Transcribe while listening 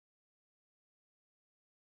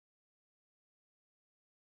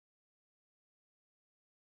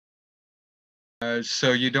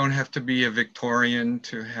So you don't have to be a Victorian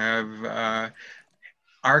to have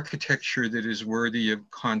architecture that is worthy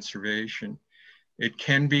of conservation. It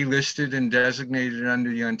can be listed and designated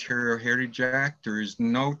under the Ontario Heritage Act. There is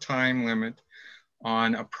no time limit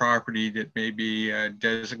on a property that may be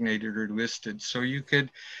designated or listed. So you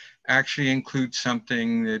could actually include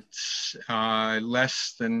something that's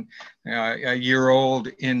less than a year old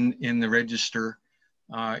in the register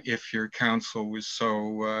if your council was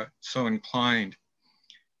so inclined.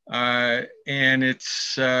 And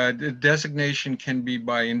it's the designation can be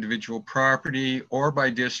by individual property or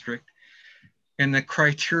by district. And the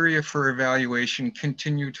criteria for evaluation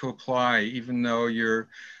continue to apply, even though you're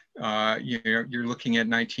looking at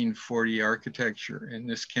 1940 architecture. And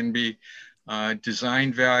this can be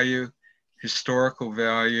design value, historical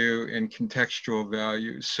value, and contextual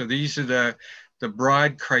value. So these are the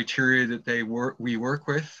broad criteria that we work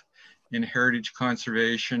with in heritage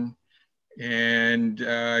conservation. And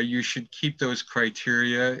you should keep those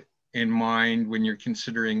criteria in mind when you're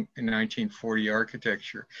considering 1940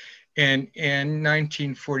 architecture. And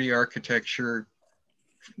 1940 architecture,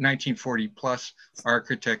 1940 plus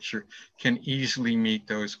architecture can easily meet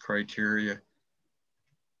those criteria.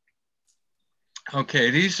 Okay,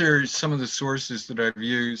 these are some of the sources that I've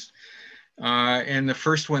used. And the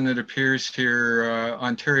first one that appears here,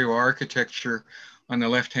 Ontario Architecture on the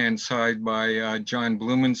left-hand side by John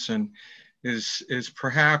Blumenson, is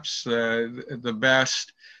perhaps the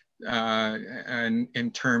best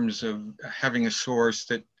in terms of having a source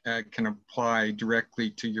that can apply directly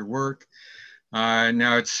to your work.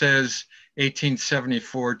 Now it says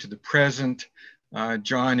 1874 to the present.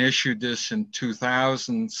 John issued this in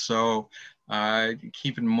 2000, so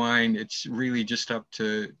keep in mind it's really just up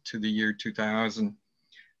to the year 2000,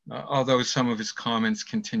 although some of his comments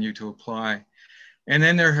continue to apply. And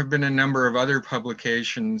then there have been a number of other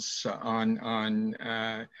publications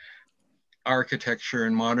on architecture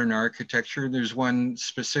and modern architecture. There's one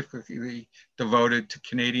specifically devoted to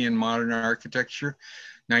Canadian modern architecture,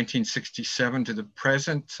 1967 to the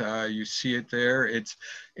present. You see it there. It's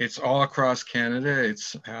all across Canada.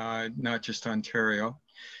 It's not just Ontario.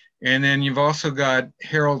 And then you've also got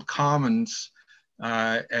Harold Commons,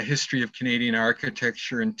 A History of Canadian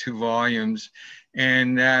Architecture in 2 volumes.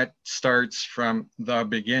 And that starts from the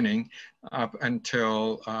beginning up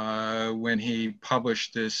until when he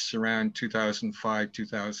published this around 2005,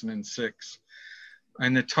 2006.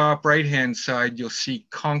 On the top right-hand side, you'll see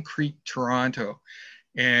Concrete Toronto.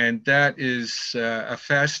 And that is a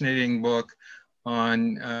fascinating book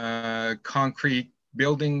on concrete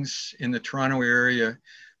buildings in the Toronto area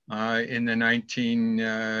in the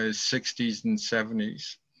 1960s and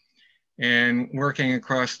 70s. And working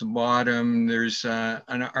across the bottom, there's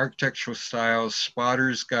an architectural styles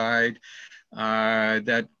spotter's guide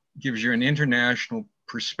that gives you an international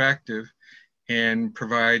perspective and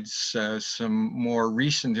provides some more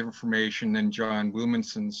recent information than John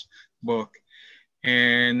Blumenson's book.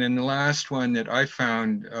 And then the last one that I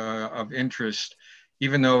found of interest,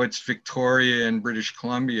 even though it's Victoria and British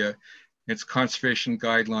Columbia, it's Conservation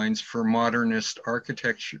Guidelines for Modernist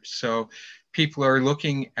Architecture. So people are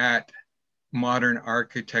looking at modern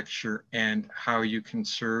architecture and how you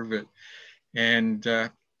conserve it. And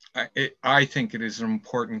I think it is an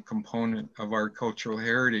important component of our cultural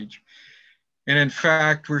heritage. And in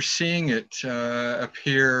fact, we're seeing it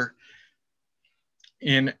appear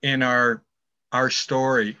in our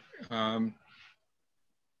story.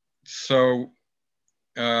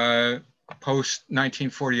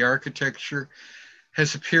 Post-1940 architecture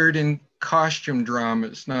has appeared in costume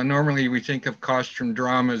dramas. Now, normally we think of costume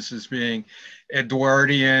dramas as being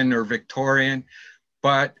Edwardian or Victorian,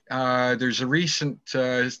 but there's a recent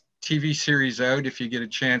TV series out, if you get a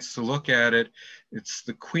chance to look at it. It's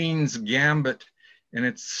The Queen's Gambit, and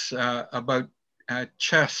it's about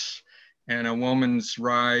chess and a woman's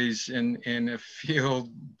rise in a field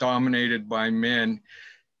dominated by men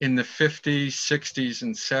in the 50s, 60s,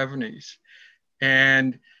 and 70s.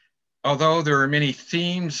 And although there are many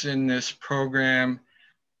themes in this program,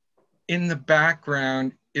 in the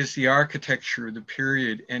background is the architecture of the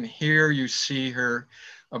period. And here you see her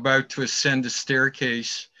about to ascend a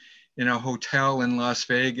staircase in a hotel in Las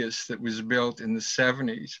Vegas that was built in the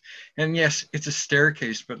 70s. And yes, it's a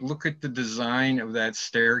staircase, but look at the design of that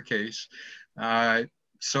staircase.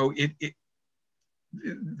 So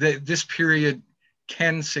this period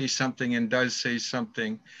can say something and does say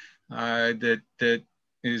something that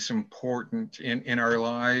is important in our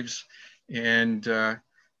lives and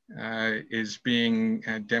is being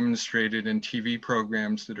demonstrated in TV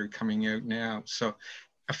programs that are coming out now. So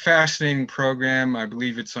a fascinating program. I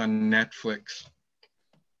believe it's on Netflix.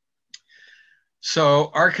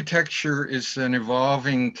 So architecture is an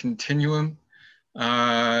evolving continuum.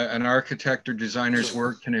 An architect or designer's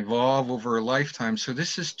work can evolve over a lifetime. So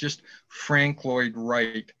this is just Frank Lloyd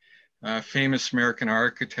Wright, famous American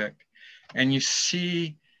architect. And you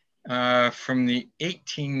see from the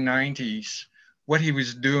 1890s what he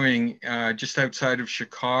was doing just outside of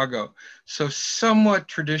Chicago. So somewhat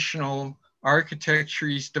traditional architecture.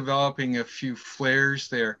 He's developing a few flares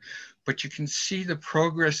there, but you can see the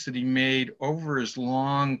progress that he made over his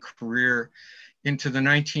long career into the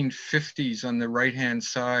 1950s. On the right-hand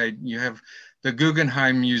side, you have the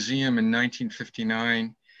Guggenheim Museum in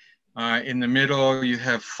 1959. In the middle, you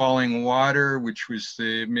have Falling Water, which was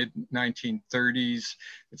the mid-1930s.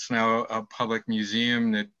 It's now a public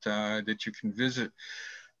museum that you can visit.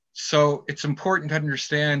 So it's important to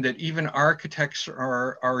understand that even architects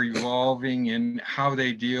are evolving in how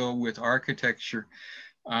they deal with architecture.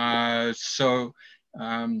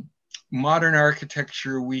 Modern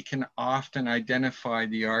architecture, we can often identify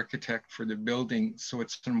the architect for the building. So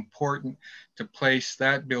it's important to place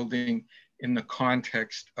that building in the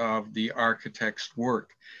context of the architect's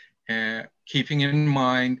work, keeping in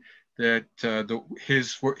mind that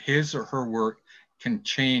his or her work can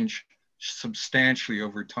change substantially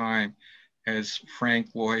over time, as Frank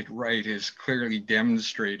Lloyd Wright has clearly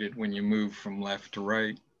demonstrated when you move from left to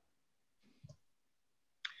right.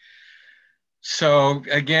 So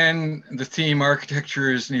again, the theme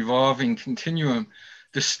architecture is an evolving continuum.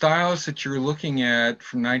 The styles that you're looking at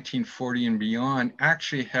from 1940 and beyond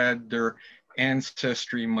actually had their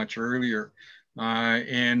ancestry much earlier.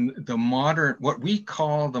 And the modern, what we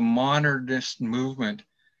call the modernist movement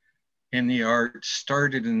in the art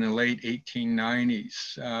started in the late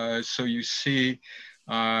 1890s. So you see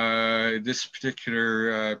this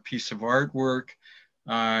particular piece of artwork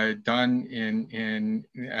done in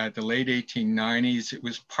the late 1890s. It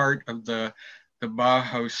was part of the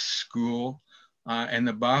Bauhaus school. And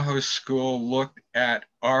the Bauhaus school looked at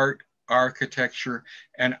art, architecture,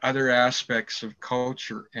 and other aspects of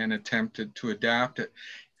culture and attempted to adapt it,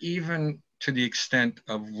 even to the extent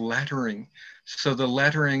of lettering. So the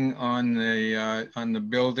lettering on the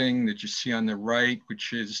building that you see on the right,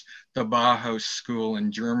 which is the Bauhaus school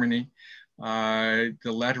in Germany, the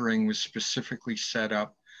lettering was specifically set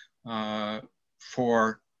up by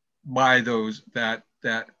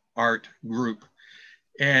that art group.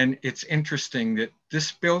 And it's interesting that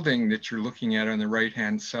this building that you're looking at on the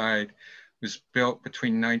right-hand side was built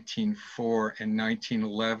between 1904 and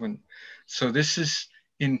 1911. So this is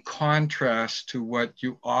in contrast to what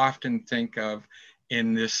you often think of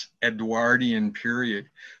in this Edwardian period.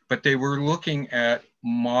 But they were looking at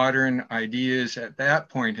modern ideas at that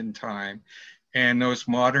point in time. And those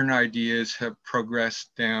modern ideas have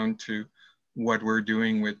progressed down to what we're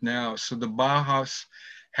doing with now. So the Bauhaus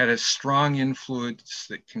had a strong influence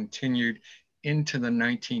that continued into the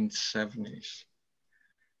 1970s.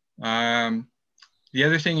 The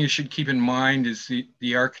other thing you should keep in mind is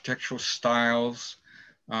the architectural styles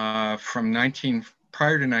from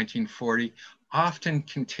prior to 1940 often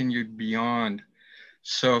continued beyond.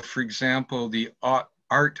 So for example, the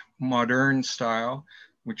art moderne style,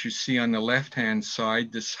 which you see on the left-hand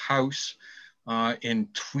side, this house in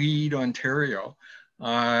Tweed, Ontario,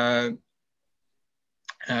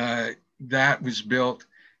 that was built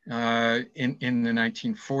in the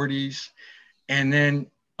 1940s. And then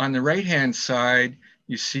on the right-hand side,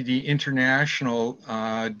 you see the international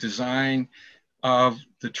design of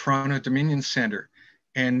the Toronto Dominion Centre.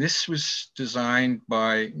 And this was designed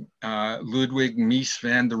by Ludwig Mies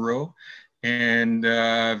van der Rohe. And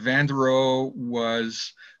van der Rohe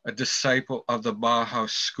was a disciple of the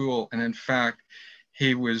Bauhaus school. And in fact,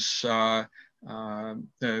 he was the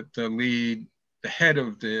head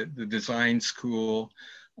of the design school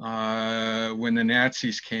when the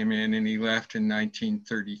Nazis came in, and he left in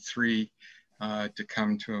 1933 to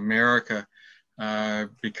come to America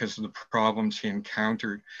because of the problems he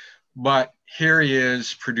encountered. But here he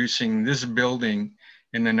is producing this building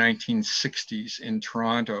in the 1960s in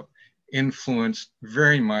Toronto, influenced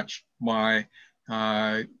very much by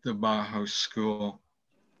the Bauhaus school.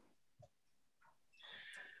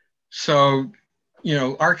 So, you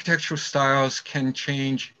know, architectural styles can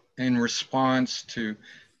change in response to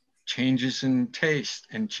changes in taste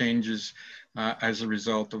and changes as a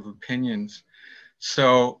result of opinions.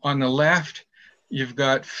 So on the left, you've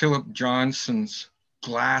got Philip Johnson's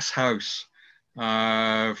Glass House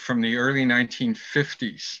from the early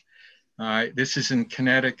 1950s. This is in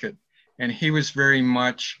Connecticut, and he was very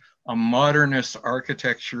much a modernist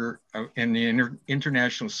architecture in the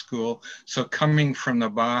international school. So coming from the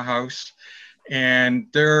Bauhaus, and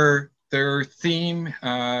their their theme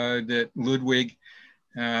that Ludwig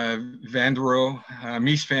Mies van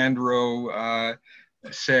der Rohe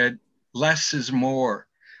said, less is more.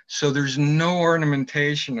 So there's no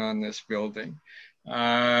ornamentation on this building.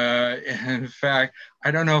 In fact,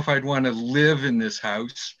 I don't know if I'd want to live in this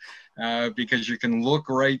house because you can look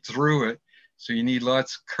right through it. So you need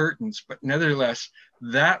lots of curtains, but nevertheless,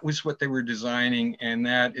 that was what they were designing, and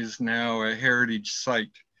that is now a heritage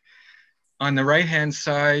site. On the right-hand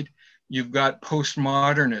side, you've got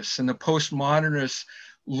postmodernists, and the postmodernists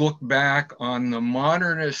look back on the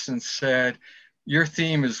modernists and said, your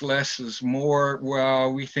theme is less is more.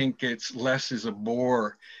 Well, we think it's less is a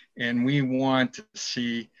bore, and we want to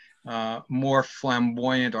see more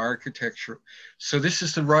flamboyant architecture. So this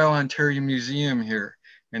is the Royal Ontario Museum here,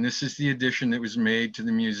 and this is the addition that was made to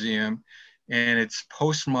the museum, and it's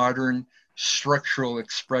postmodern structural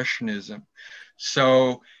expressionism.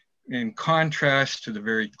 So in contrast to the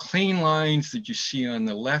very clean lines that you see on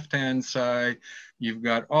the left-hand side, you've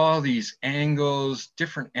got all these angles,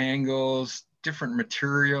 different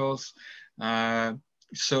materials.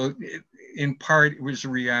 So in part, it was a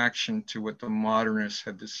reaction to what the modernists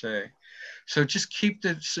had to say. So just keep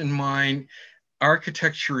this in mind.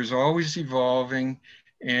 Architecture is always evolving,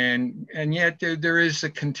 and yet there is a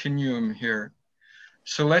continuum here.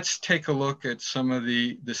 So let's take a look at some of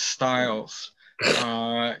the styles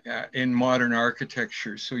in modern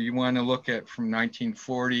architecture. So you want to look at from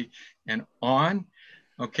 1940 and on.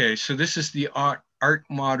 Okay, so this is the Art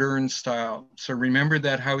Moderne style. So remember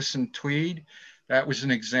that house in Tweed? That was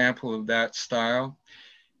an example of that style.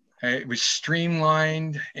 It was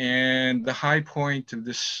streamlined, and the high point of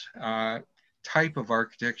this type of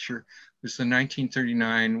architecture was the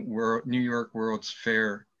 1939 New York World's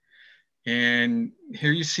Fair. And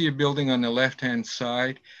here you see a building on the left-hand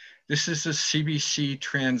side. This is the CBC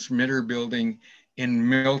transmitter building in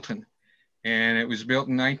Milton, and it was built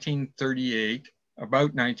in 1938,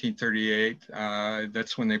 about 1938.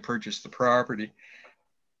 That's when they purchased the property.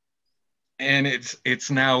 And it's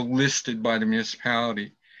now listed by the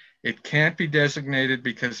municipality. It can't be designated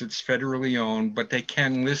because it's federally owned, but they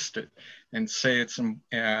can list it and say it's an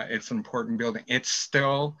important building. It's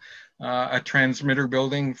still a transmitter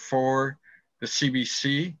building for the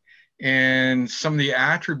CBC, and some of the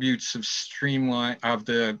attributes of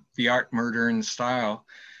the Art Moderne style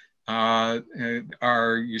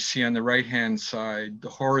are, you see on the right-hand side, the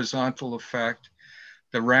horizontal effect,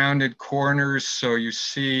 the rounded corners. So you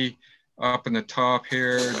see up in the top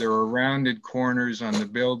here, there are rounded corners on the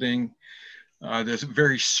building. There's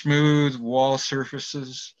very smooth wall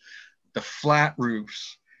surfaces, the flat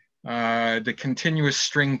roofs, the continuous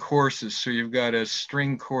string courses. So you've got a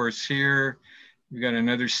string course here, you've got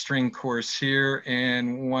another string course here,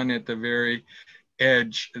 and one at the very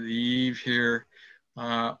edge of the eave here,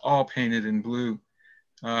 all painted in blue.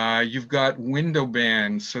 You've got window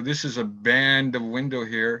bands. So this is a band of window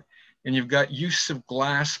here, and you've got use of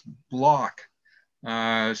glass block.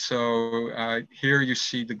 Here you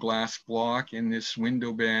see the glass block in this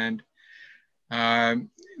window band.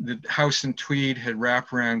 The house in Tweed had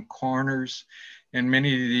wraparound corners, and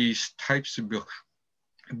many of these types of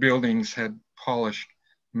buildings had polished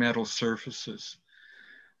metal surfaces.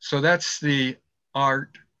 So that's the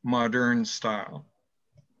Art Moderne style.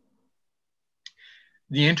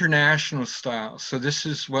 The international style. So this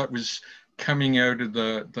is what was coming out of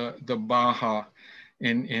the Baja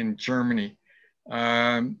in Germany.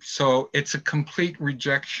 So it's a complete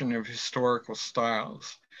rejection of historical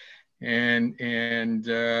styles. And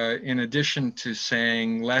in addition to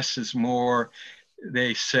saying less is more,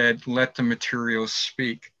 they said, let the materials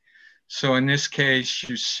speak. So in this case,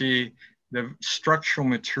 you see the structural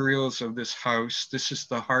materials of this house. This is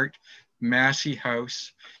the Hart Massey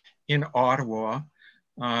House in Ottawa,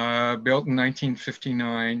 built in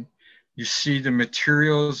 1959. You see the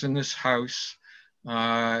materials in this house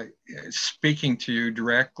speaking to you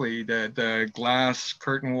directly, the glass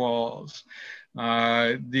curtain walls,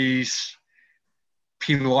 these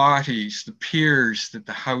pilates, the piers that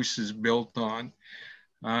the house is built on.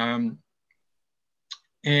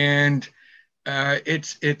 It's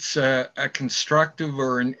a constructive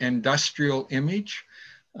or an industrial image,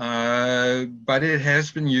 but it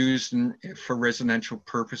has been used for residential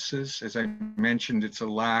purposes. As I mentioned, it's a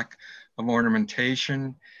lack of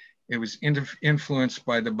ornamentation. It was influenced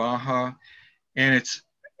by the Baja, and it's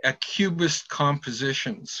a cubist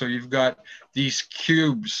composition. So you've got these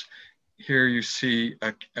cubes. Here you see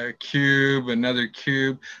a cube, another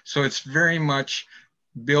cube. So it's very much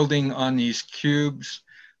building on these cubes.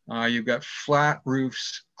 You've got flat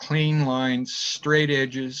roofs, clean lines, straight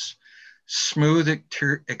edges, smooth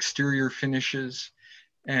exterior finishes,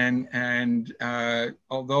 And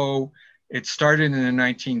although it started in the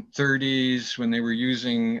 1930s when they were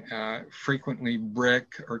using frequently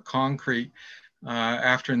brick or concrete,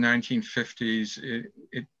 after the 1950s,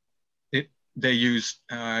 they used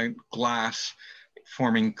glass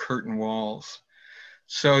forming curtain walls.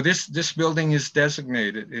 So this building is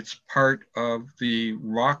designated. It's part of the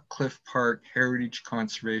Rockcliffe Park Heritage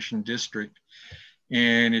Conservation District.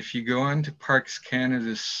 And if you go onto Parks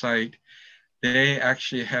Canada's site, they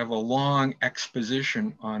actually have a long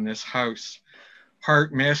exposition on this house.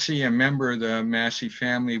 Hart Massey, a member of the Massey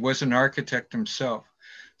family, was an architect himself.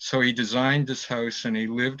 So he designed this house and he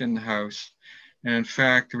lived in the house. And in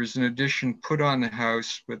fact, there was an addition put on the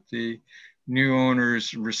house, but the new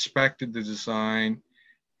owners respected the design,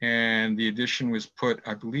 and the addition was put,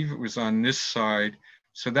 I believe it was on this side.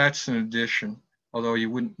 So that's an addition, although you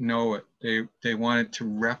wouldn't know it. They wanted to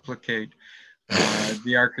replicate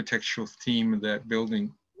the architectural theme of that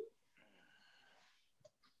building.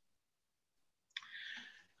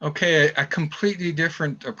 Okay, a completely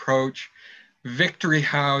different approach. Victory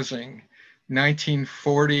housing,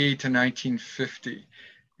 1940 to 1950.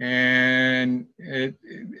 And the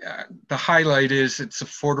highlight is it's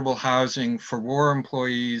affordable housing for war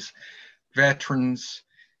employees, veterans,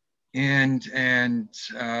 and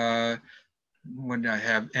what did I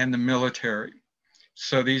have? And the military.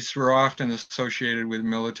 So these were often associated with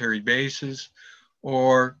military bases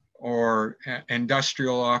or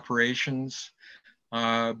industrial operations,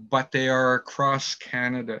 but they are across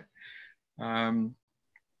Canada. And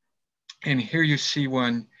here you see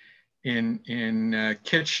one in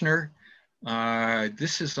Kitchener.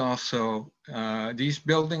 This is also, these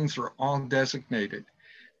buildings are all designated.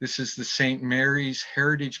 This is the St. Mary's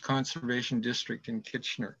Heritage Conservation District in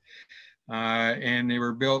Kitchener. And they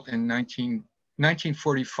were built in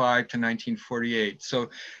 1945 to 1948. So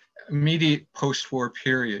immediate post-war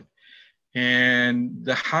period. And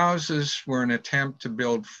the houses were an attempt to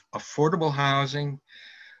build affordable housing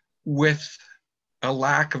with a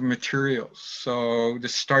lack of materials. So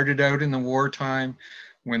this started out in the wartime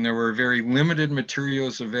when there were very limited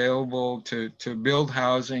materials available to build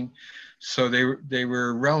housing. So they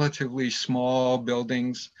were relatively small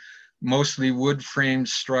buildings, mostly wood framed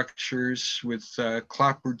structures with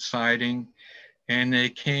clapboard siding. And they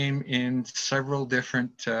came in several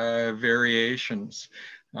different variations.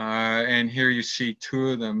 And here you see two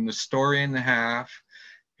of them, the story and a half,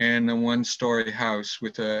 and the one-story house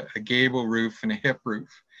with a gable roof and a hip roof.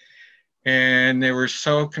 And they were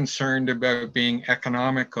so concerned about being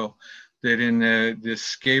economical that in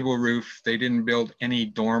this gable roof, they didn't build any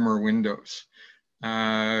dormer windows.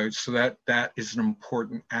 So that is an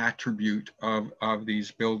important attribute of these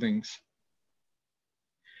buildings.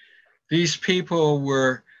 These people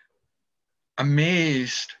were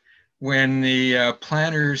amazed when the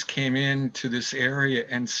planners came into this area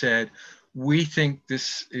and said, we think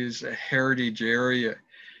this is a heritage area.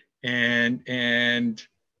 And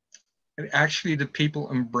actually the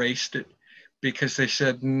people embraced it because they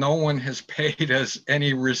said, no one has paid us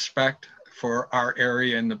any respect for our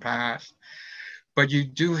area in the past. But you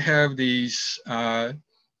do have these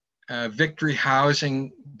victory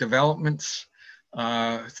housing developments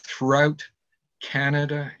throughout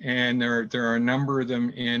Canada, and there are a number of them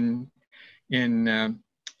in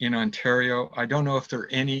Ontario. I don't know if there are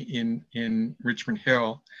any in Richmond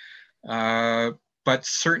Hill, but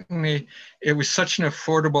certainly it was such an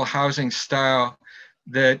affordable housing style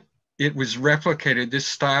that it was replicated. This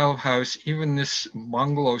style of house, even this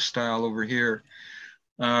bungalow style over here,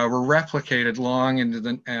 were replicated long into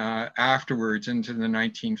the afterwards, into the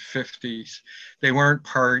 1950s. They weren't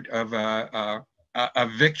part of a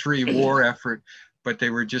victory war effort, but they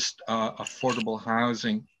were just affordable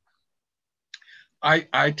housing.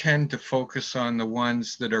 I tend to focus on the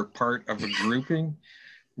ones that are part of a grouping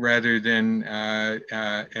rather than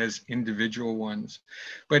as individual ones.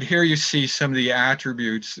 But here you see some of the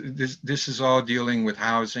attributes. This is all dealing with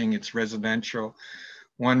housing. It's residential,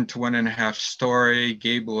 1 to 1.5 story,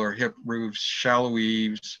 gable or hip roofs, shallow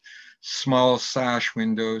eaves, small sash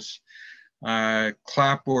windows,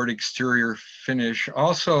 clapboard exterior finish.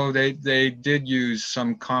 Also, they did use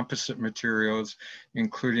some composite materials,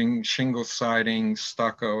 including shingle siding,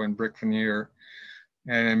 stucco, and brick veneer.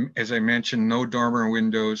 And as I mentioned, no dormer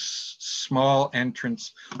windows, small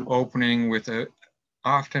entrance opening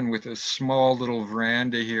often with a small little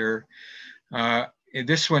veranda here.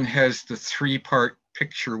 This one has the 3-part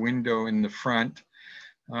picture window in the front.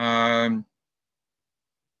 And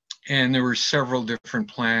there were several different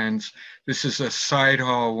plans. This is a side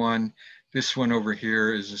hall one. This one over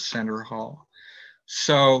here is a center hall.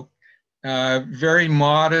 So very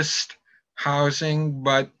modest housing,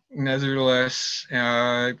 but nevertheless,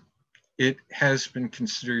 it has been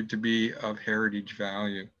considered to be of heritage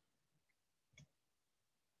value.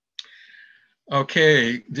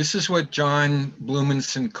 Okay, this is what John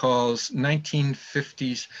Blumenson calls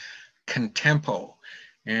 1950s contempo,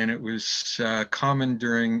 and it was common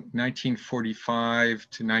during 1945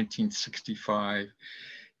 to 1965,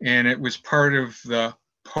 and it was part of the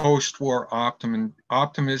post-war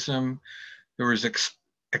optimism. There was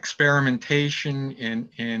experimentation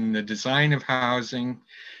in the design of housing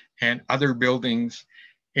and other buildings,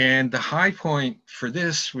 and the high point for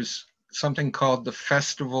this was something called the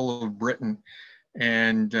Festival of Britain.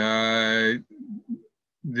 And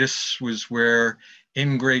this was where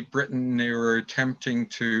in Great Britain they were attempting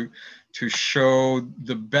to show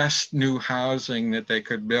the best new housing that they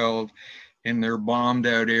could build in their bombed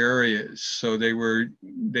out areas. So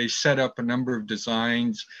they set up a number of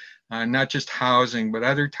designs, not just housing, but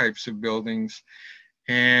other types of buildings.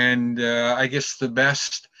 And I guess the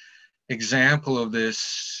best example of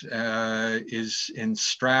this is in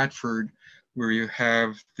Stratford, where you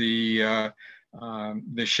have the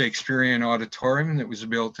Shakespearean Auditorium that was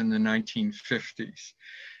built in the 1950s.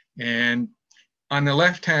 And on the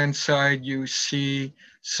left-hand side, you see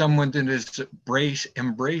someone that has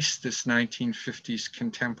embraced this 1950s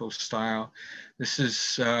contempo style. This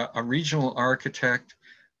is a regional architect,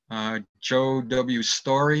 Joe W.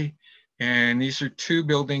 Story, and these are two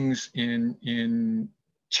buildings in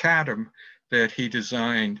Chatham that he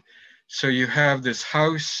designed. So you have this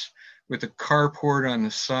house with a carport on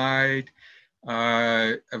the side,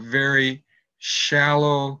 a very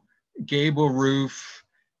shallow gable roof,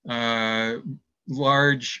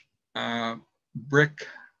 large brick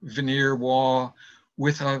veneer wall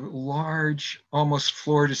with a large, almost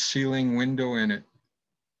floor to ceiling window in it.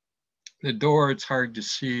 The door, it's hard to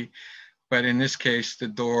see, but in this case, the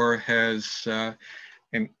door has,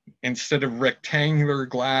 instead of rectangular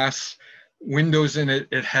glass windows in it,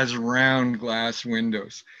 it has round glass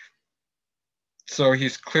windows. So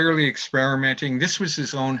he's clearly experimenting. This was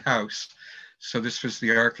his own house. So this was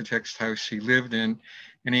the architect's house he lived in.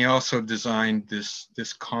 And he also designed this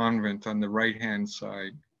convent on the right-hand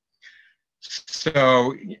side.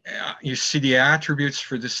 So you see the attributes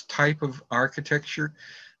for this type of architecture,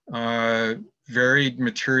 varied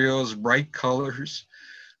materials, bright colors.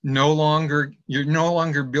 You're no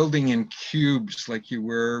longer building in cubes like you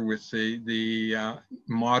were with the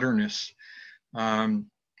modernists.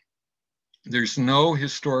 There's no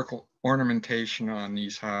historical ornamentation on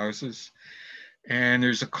these houses. And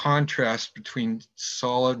there's a contrast between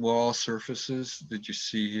solid wall surfaces that you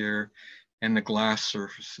see here and the glass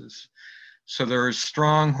surfaces. So there are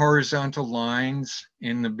strong horizontal lines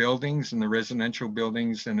in the buildings, in the residential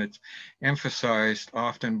buildings, and it's emphasized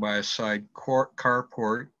often by a side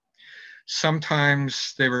carport.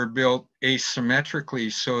 Sometimes they were built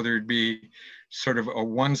asymmetrically, so there'd be sort of a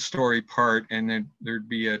one-story part and then there'd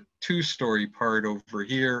be a two-story part over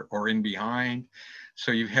here or in behind.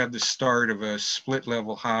 So you have the start of a split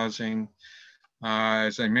level housing.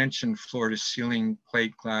 As I mentioned, floor to ceiling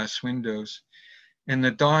plate glass windows. And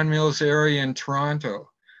the Don Mills area in Toronto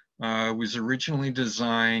was originally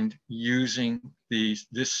designed using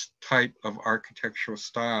this type of architectural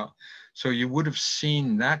style. So you would have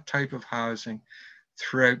seen that type of housing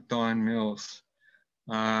throughout Don Mills.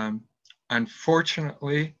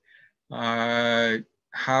 Unfortunately,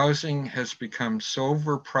 housing has become so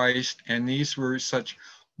overpriced, and these were such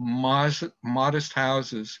modest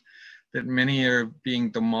houses that many are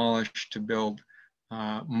being demolished to build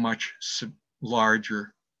much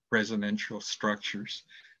larger residential structures,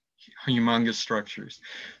 humongous structures.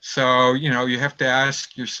 So, you know, you have to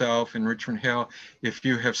ask yourself in Richmond Hill, if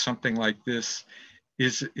you have something like this,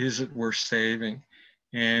 is it worth saving?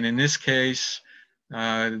 And in this case,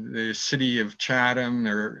 the city of Chatham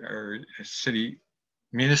or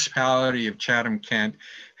municipality of Chatham-Kent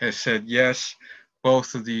has said, yes,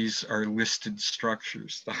 both of these are listed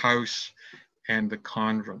structures, the house and the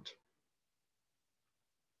convent.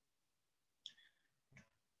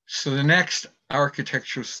 So the next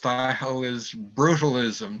architectural style is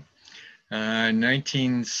brutalism,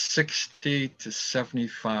 1960 to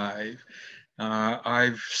 75.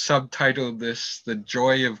 I've subtitled this The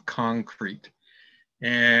Joy of Concrete.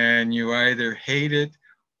 And you either hate it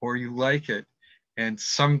or you like it. And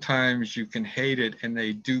sometimes you can hate it and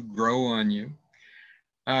they do grow on you.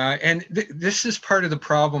 And this is part of the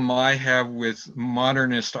problem I have with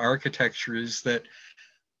modernist architecture, is that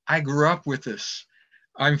I grew up with this.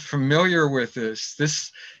 I'm familiar with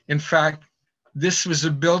this. In fact, this was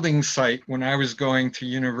a building site when I was going to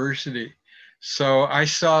university. So I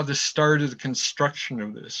saw the start of the construction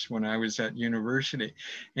of this when I was at university.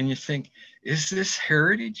 And you think, is this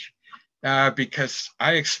heritage? Because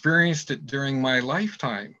I experienced it during my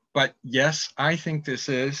lifetime. But yes, I think this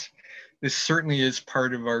certainly is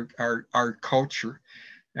part of our culture.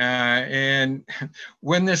 And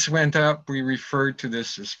when this went up, we referred to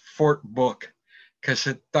this as Fort Book, because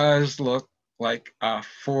it does look like a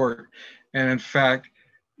fort. And in fact,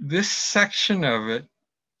 this section of it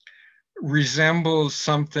resembles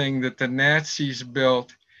something that the Nazis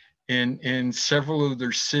built in several of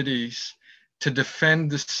their cities to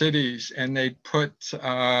defend the cities. And they put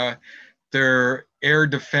their air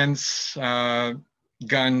defense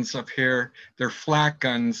guns up here, their flak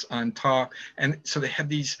guns on top. And so they had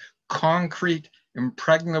these concrete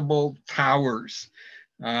impregnable towers.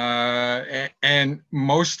 And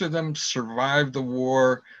most of them survived the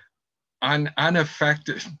war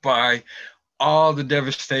unaffected by all the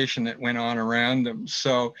devastation that went on around them.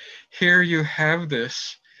 So here you have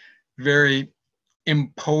this very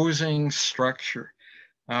imposing structure.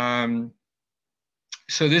 So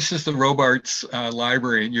this is the Robarts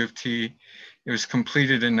Library at U of T. It was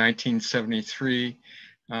completed in 1973.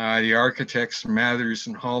 The architects Mathers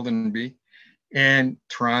and Haldenby, and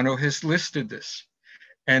Toronto has listed this.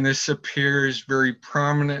 And this appears very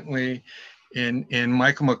prominently in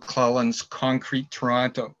Michael McClellan's Concrete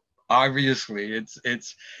Toronto. Obviously,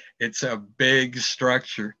 it's a big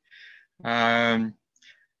structure. So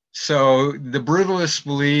the brutalists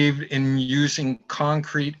believed in using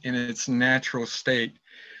concrete in its natural state.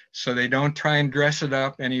 So they don't try and dress it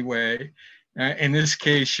up anyway. In this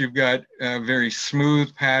case, you've got a very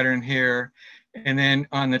smooth pattern here. And then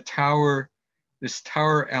on the tower, this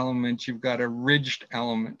tower element, you've got a ridged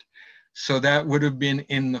element. So that would have been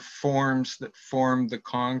in the forms that formed the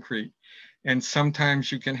concrete. And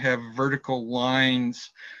sometimes you can have vertical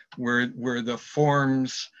lines where the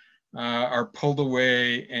forms are pulled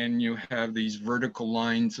away and you have these vertical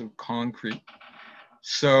lines of concrete.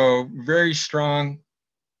 So very strong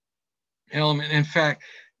element. In fact,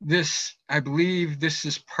 I believe this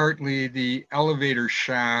is partly the elevator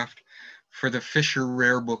shaft for the Fisher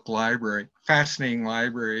Rare Book Library. Fascinating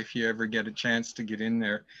library if you ever get a chance to get in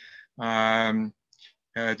there. The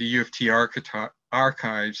U of T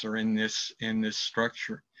archives are in this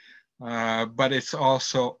structure, but it's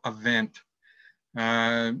also a vent.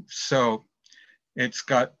 So it's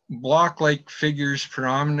got block-like figures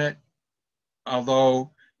predominant,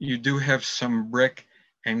 although you do have some brick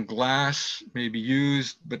and glass may be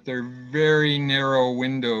used, but they're very narrow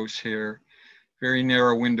windows here, very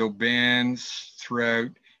narrow window bands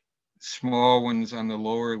throughout, small ones on the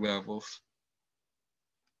lower levels.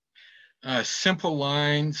 Simple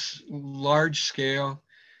lines, large scale,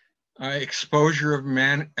 exposure of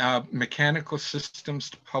mechanical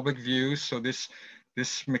systems to public view. So this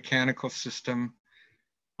mechanical system,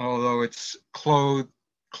 although it's clothed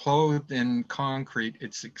in concrete,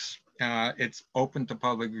 it's open to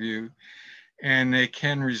public view, and they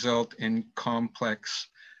can result in complex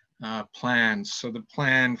plans. So the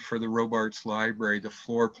plan for the Robarts Library, the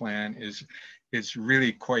floor plan, is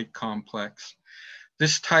really quite complex.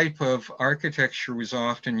 This type of architecture was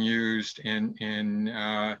often used in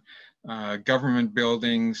government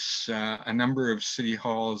buildings. A number of city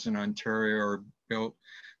halls in Ontario are built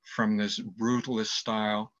from this brutalist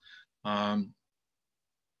style.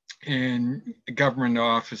 In government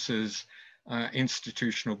offices,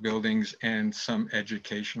 institutional buildings, and some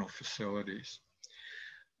educational facilities.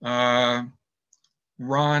 Ron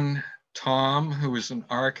Thom, who was an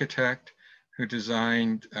architect who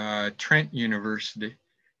designed Trent University,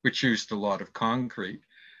 which used a lot of concrete,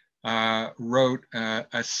 wrote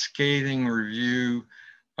a scathing review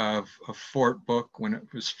of Fort Book when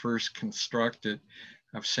it was first constructed,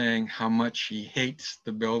 of saying how much he hates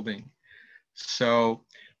the building. So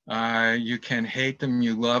you can hate them,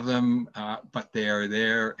 you love them, but they are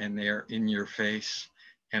there and they are in your face.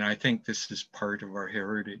 And I think this is part of our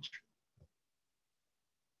heritage.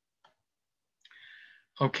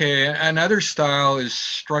 Okay, another style is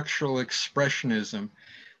structural expressionism.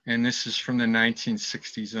 And this is from the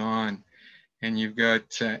 1960s on. And you've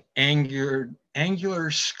got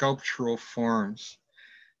angular sculptural forms.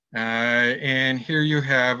 And here you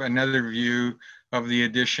have another view of the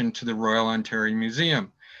addition to the Royal Ontario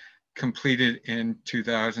Museum, completed in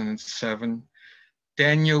 2007.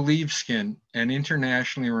 Daniel Libeskind, an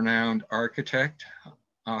internationally renowned architect,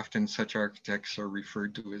 often such architects are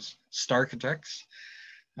referred to as starchitects,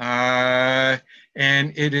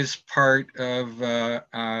 and it is part of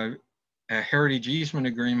a heritage easement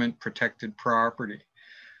agreement protected property.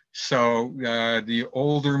 So the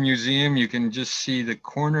older museum, you can just see the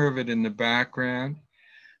corner of it in the background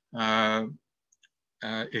uh,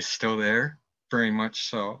 is still there, very much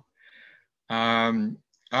so.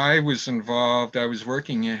 I was involved, I was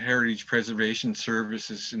working in Heritage Preservation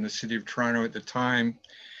Services in the city of Toronto at the time,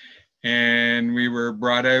 and we were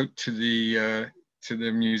brought out to the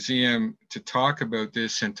museum to talk about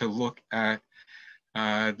this and to look at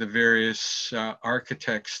the various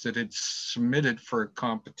architects that had submitted for a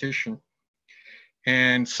competition.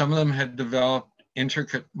 And some of them had developed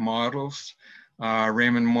intricate models.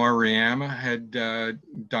 Raymond Moriyama had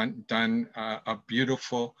done a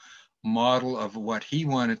beautiful model of what he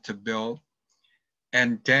wanted to build.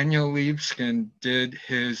 And Daniel Libeskind did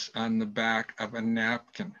his on the back of a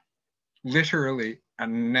napkin, literally a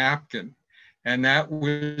napkin. And that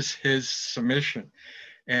was his submission.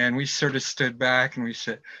 And we sort of stood back and we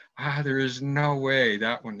said, there is no way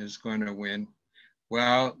that one is going to win.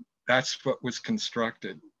 Well, that's what was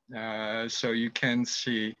constructed. So you can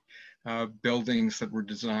see buildings that were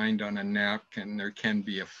designed on a napkin. There can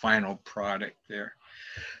be a final product there.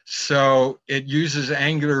 So it uses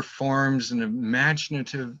angular forms and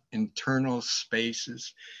imaginative internal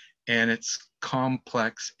spaces, and it's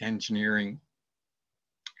complex engineering.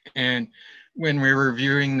 And when we were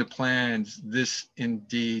reviewing the plans, this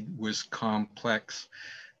indeed was complex,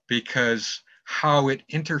 because how it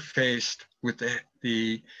interfaced with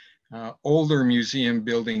the older museum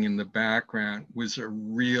building in the background was a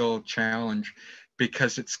real challenge,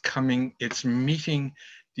 because it's meeting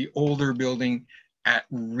the older building at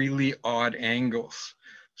really odd angles.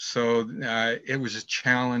 So it was a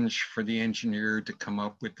challenge for the engineer to come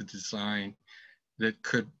up with the design that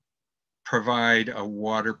could provide a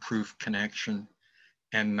waterproof connection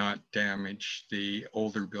and not damage the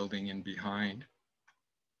older building in behind.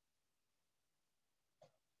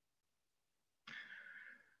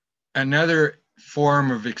 Another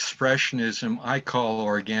form of expressionism I call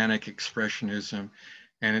organic expressionism,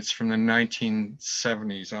 and it's from the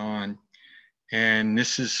 1970s on. And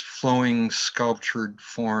this is flowing sculptured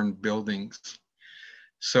foreign buildings.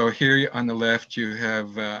 So here on the left, you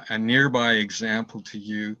have a nearby example to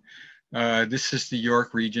you. This is the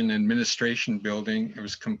York Region Administration Building. It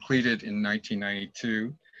was completed in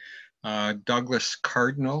 1992. Douglas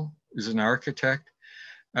Cardinal is an architect.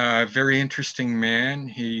 Very interesting man.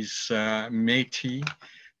 He's Métis,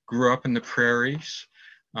 grew up in the prairies,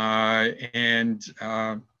 and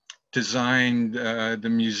designed the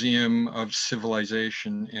Museum of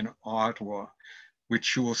Civilization in Ottawa,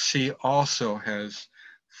 which you will see also has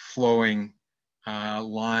flowing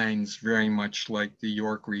lines, very much like the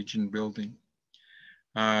York Region building.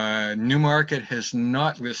 Newmarket has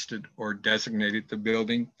not listed or designated the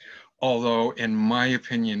building, although in my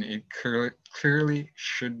opinion, it clearly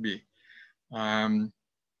should be, for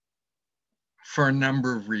a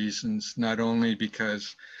number of reasons, not only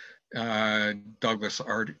because Douglas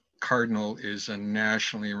Cardinal is a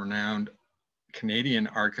nationally renowned Canadian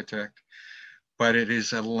architect, but it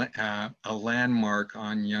is a landmark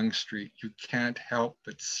on Yonge Street. You can't help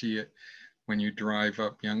but see it when you drive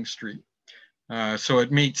up Yonge Street. So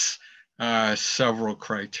it meets several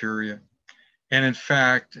criteria. And in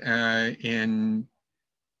fact, in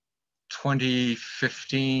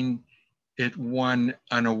 2015, it won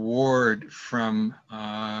an award from,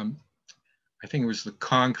 I think it was the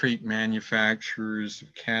Concrete Manufacturers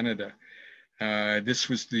of Canada. This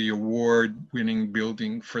was the award-winning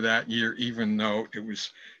building for that year, even though it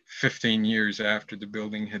was 15 years after the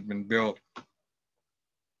building had been built.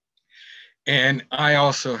 And I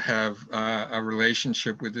also have a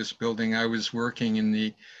relationship with this building. I was working in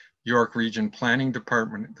the York Region Planning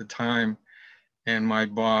Department at the time, and my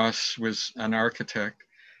boss was an architect,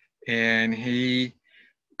 and he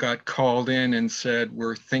got called in and said,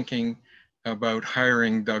 we're thinking about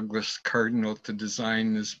hiring Douglas Cardinal to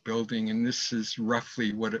design this building, and this is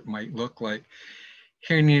roughly what it might look like.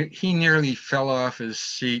 He nearly fell off his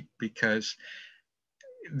seat, because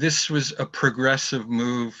this was a progressive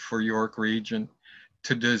move for York Region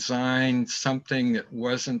to design something that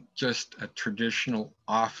wasn't just a traditional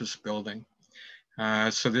office building.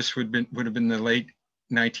 So this would have been the late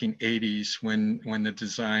 1980s when the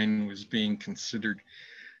design was being considered.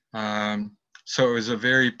 So it was a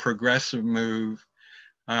very progressive move.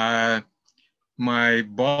 My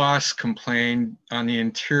boss complained on the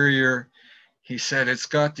interior. He said it's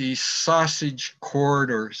got these sausage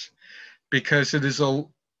corridors, because it is a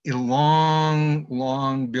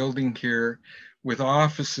long building here with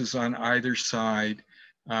offices on either side.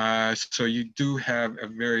 So you do have a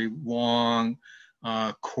very long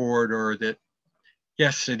corridor that,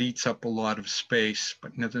 yes, it eats up a lot of space,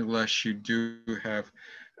 but nevertheless, you do have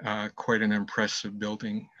quite an impressive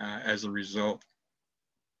building as a result.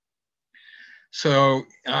 So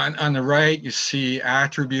on the right, you see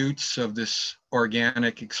attributes of this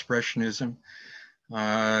organic expressionism.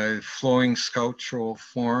 Flowing sculptural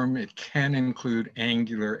form, it can include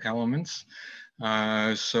angular elements.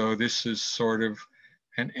 So this is sort of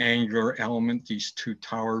an angular element, these two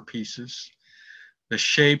tower pieces. The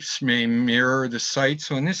shapes may mirror the site.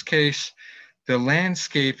 So in this case, the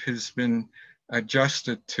landscape has been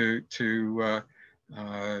adjusted to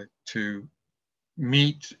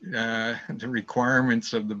meet the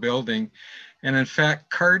requirements of the building. And in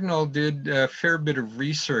fact, Cardinal did a fair bit of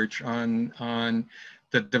research on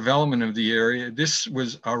the development of the area. This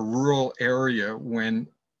was a rural area when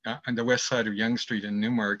on the west side of Yonge Street in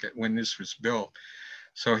Newmarket when this was built.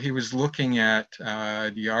 So he was looking at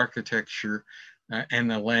the architecture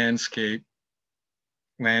and the landscapes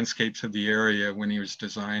of the area when he was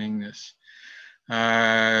designing this.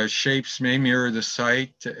 Shapes may mirror the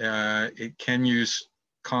site. It can use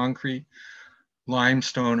concrete,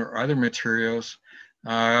 limestone, or other materials.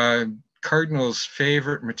 Cardinal's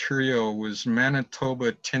favorite material was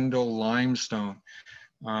Manitoba Tyndall limestone.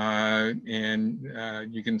 And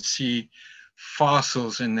you can see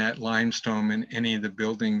fossils in that limestone in any of the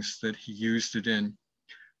buildings that he used it in.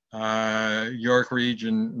 York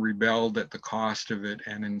Region rebelled at the cost of it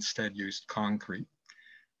and instead used concrete.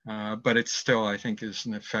 But it still, I think, is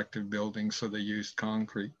an effective building, so they used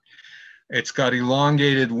concrete. It's got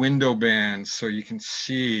elongated window bands, so you can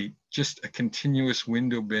see just a continuous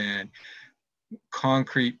window band,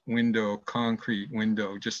 concrete window,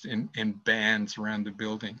 just in bands around the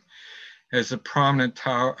building. It has a prominent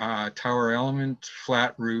tower element,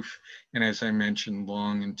 flat roof, and as I mentioned,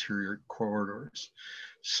 long interior corridors.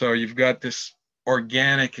 So you've got this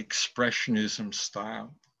organic expressionism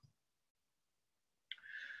style.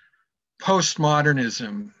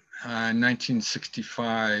 Postmodernism,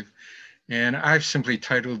 1965, and I've simply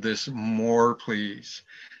titled this More Please.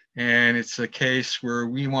 And it's a case where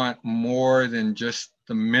we want more than just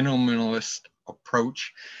the minimalist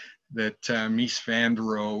approach that Mies van der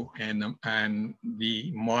Rohe and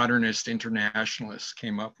the modernist internationalists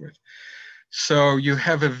came up with. So you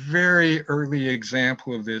have a very early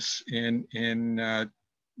example of this in the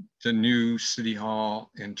new City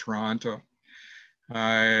Hall in Toronto.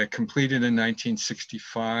 Completed in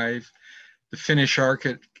 1965. The Finnish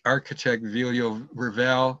architect Viljo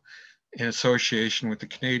Revel, in association with the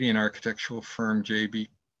Canadian architectural firm J.B.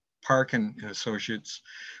 Parkin and Associates,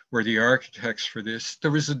 were the architects for this.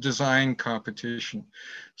 There was a design competition.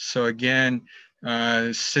 So again,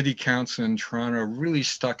 City Council in Toronto really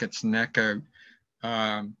stuck its neck out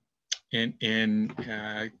in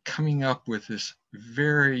coming up with this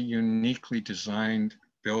very uniquely designed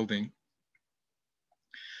building.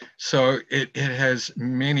 So it has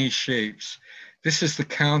many shapes. This is the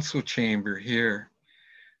council chamber here.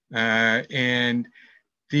 And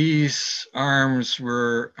these arms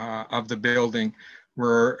were of the building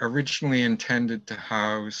were originally intended to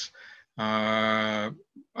house on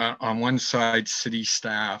one side city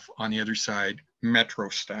staff, on the other side metro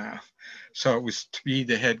staff. So it was to be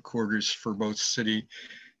the headquarters for both city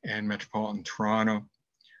and metropolitan Toronto.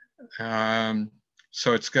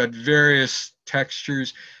 So it's got various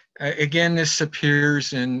textures. Again, this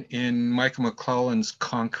appears in Michael McClellan's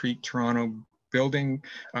Concrete Toronto Building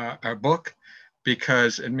book,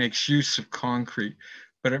 because it makes use of concrete,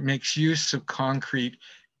 but it makes use of concrete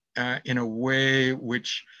in a way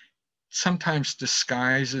which sometimes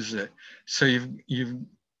disguises it. So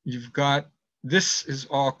you've got, this is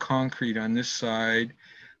all concrete on this side,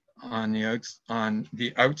 on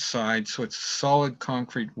the outside, so it's a solid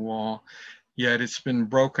concrete wall. Yet it's been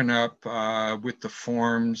broken up with the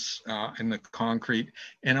forms and the concrete,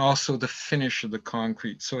 and also the finish of the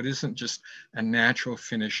concrete. So it isn't just a natural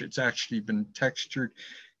finish, it's actually been textured,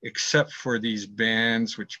 except for these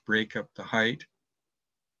bands which break up the height.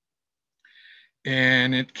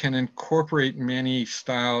 And it can incorporate many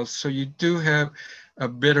styles. So you do have a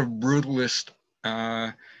bit of brutalist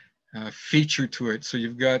feature to it. So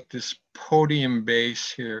you've got this podium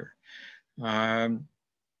base here.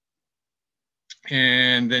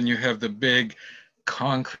 And then you have the big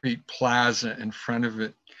concrete plaza in front of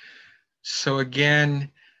it. So again,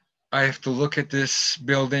 I have to look at this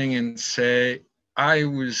building and say, I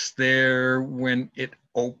was there when it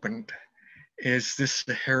opened. Is this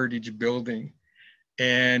the heritage building?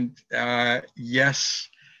 And yes,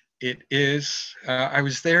 it is. I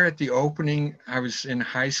was there at the opening. I was in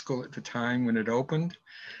high school at the time when it opened,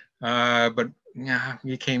 but yeah,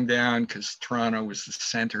 we came down because Toronto was the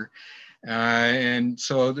center. And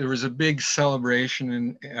so there was a big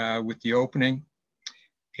celebration with the opening.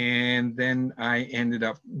 and then I ended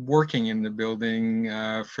up working in the building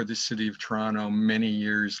for the City of Toronto many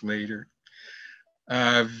years later.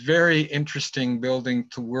 Very interesting building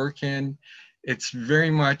to work in. It's very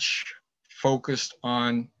much focused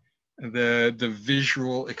on the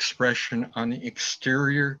visual expression on the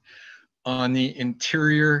exterior. On the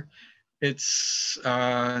interior, it's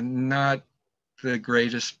not the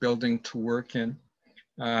greatest building to work in.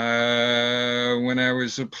 When I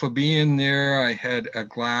was a plebeian there, I had a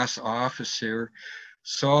glass office here.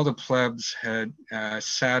 So all the plebs had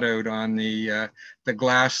sat out on the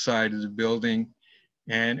glass side of the building.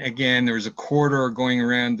 And again, there was a corridor going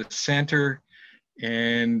around the center.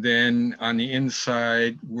 And then on the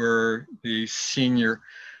inside were the senior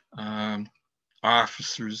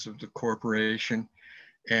officers of the corporation.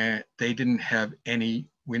 And they didn't have any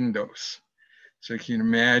windows. So you can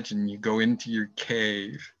imagine, you go into your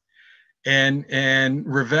cave. And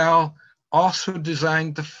Revell also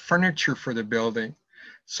designed the furniture for the building.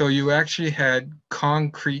 So you actually had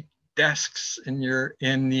concrete desks in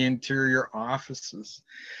the interior offices.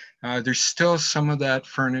 There's still some of that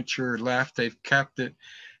furniture left. They've kept it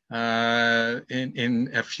in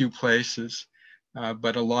a few places,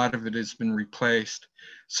 but a lot of it has been replaced.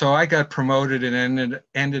 So I got promoted and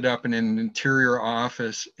ended up in an interior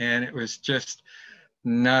office, and it was just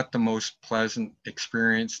not the most pleasant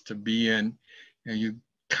experience to be in. You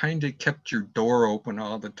kind of kept your door open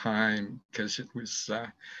all the time because it was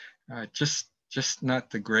just not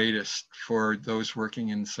the greatest for those working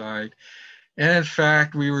inside. And in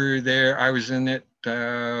fact, we were there, I was in it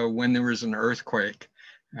when there was an earthquake.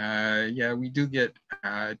 Yeah, we do get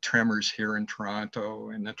tremors here in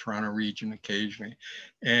Toronto, in the Toronto region occasionally.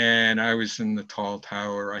 And I was in the tall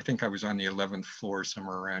tower. I think I was on the 11th floor,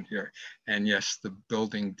 somewhere around here. And yes, the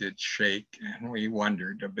building did shake, and we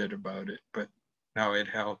wondered a bit about it, but no, it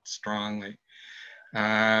held strongly.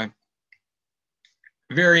 Very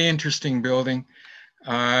interesting building,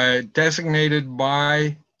 designated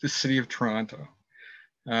by the City of Toronto.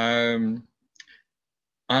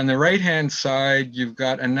 On the right-hand side, you've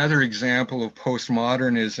got another example of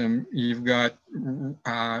postmodernism. You've got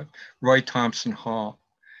Roy Thomson Hall,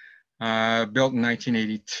 built in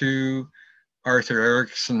 1982. Arthur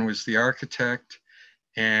Erickson was the architect,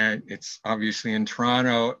 and it's obviously in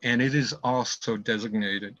Toronto, and it is also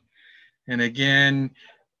designated. And again,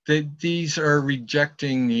 these are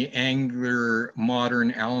rejecting the angular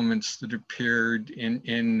modern elements that appeared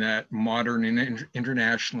in that modern and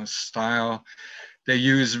internationalist style. They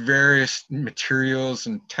use various materials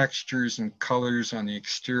and textures and colors on the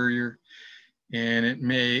exterior, and it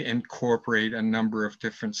may incorporate a number of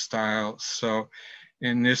different styles. So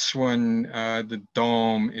in this one, the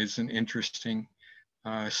dome is an interesting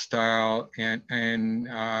style,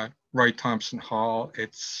 and Roy Thomson Hall,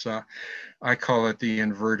 it's, I call it the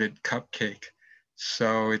inverted cupcake.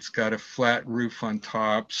 So it's got a flat roof on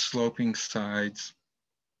top, sloping sides.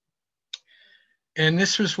 And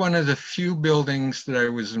this was one of the few buildings that I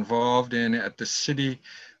was involved in at the city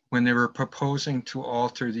when they were proposing to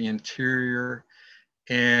alter the interior.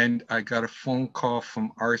 And I got a phone call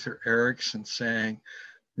from Arthur Erickson saying,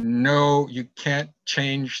 no, you can't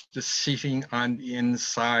change the seating on the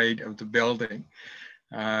inside of the building,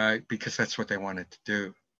 because that's what they wanted to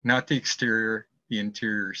do. Not the exterior, the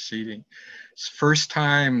interior seating. It's the first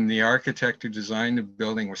time the architect who designed the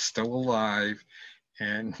building was still alive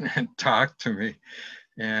and talked to me.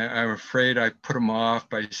 And I'm afraid I put him off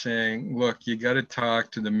by saying, look, you got to talk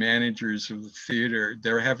to the managers of the theater.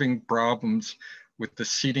 They're having problems with the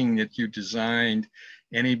seating that you designed.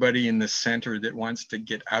 Anybody in the center that wants to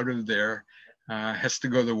get out of there has to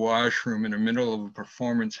go to the washroom in the middle of a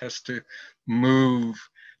performance, has to move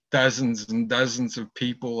dozens and dozens of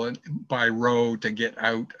people by row to get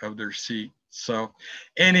out of their seat. So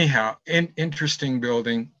anyhow, interesting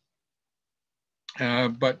building.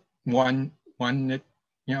 But one that,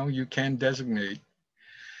 you know, you can designate.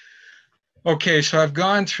 Okay, so I've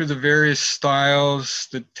gone through the various styles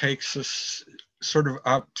that takes us sort of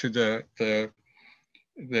up to the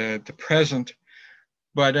present.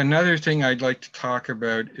 But another thing I'd like to talk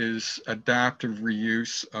about is adaptive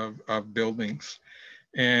reuse of buildings.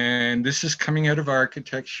 And this is coming out of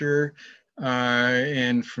architecture,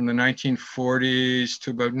 and from the 1940s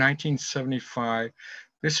to about 1975.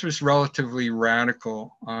 This was relatively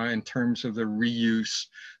radical in terms of the reuse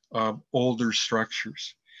of older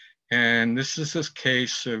structures. And this is this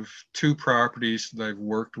case of two properties that I've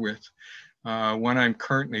worked with. One I'm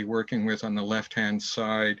currently working with on the left-hand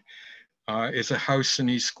side is a house in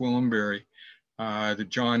East Gwillimbury, the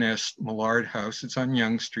John S. Millard House. It's on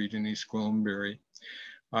Yonge Street in East Gwillimbury.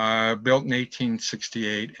 built in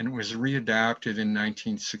 1868, and it was readapted in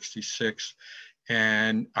 1966.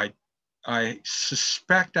 And I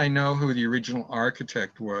suspect I know who the original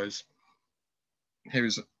architect was. He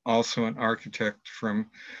was also an architect from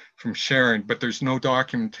Sharon, but there's no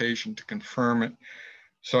documentation to confirm it.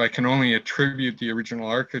 So I can only attribute the original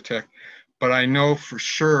architect, but I know for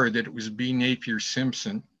sure that it was B. Napier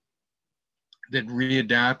Simpson that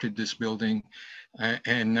readapted this building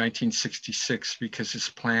in 1966 because his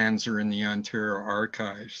plans are in the Ontario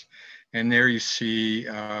archives. And there you see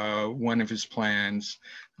one of his plans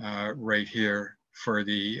right here for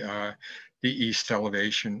the east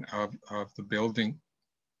elevation of the building.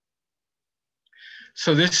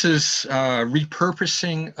 So this is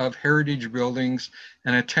repurposing of heritage buildings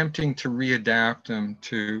and attempting to readapt them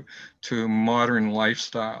to modern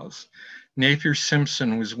lifestyles. Napier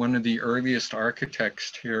Simpson was one of the earliest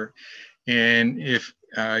architects here. And if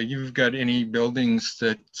you've got any buildings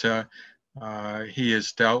that he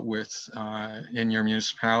has dealt with in your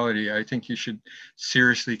municipality, I think you should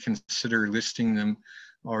seriously consider listing them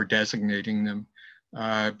or designating them.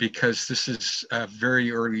 Because this is a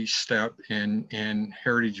very early step in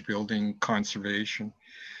heritage building conservation.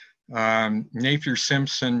 Napier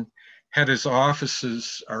Simpson had his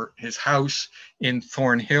offices or his house in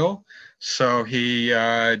Thornhill, so he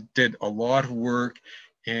did a lot of work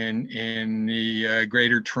in the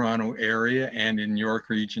Greater Toronto area and in York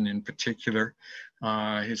Region in particular.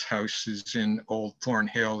 His house is in Old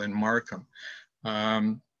Thornhill in Markham.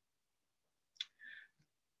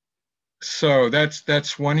 So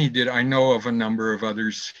that's one he did. I know of a number of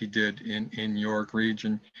others he did in York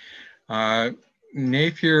Region.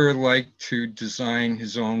 Napier liked to design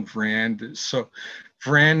his own verandas. So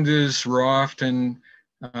verandas were often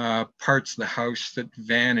parts of the house that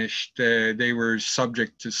vanished. They were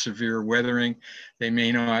subject to severe weathering. They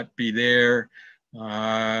may not be there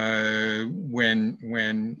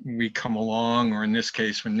when we come along, or in this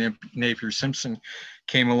case, when Napier Simpson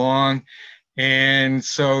came along. And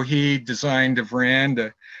so he designed a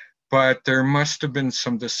veranda, but there must have been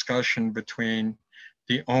some discussion between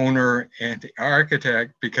the owner and the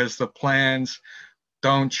architect because the plans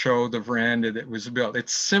don't show the veranda that was built.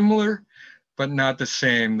 It's similar, but not the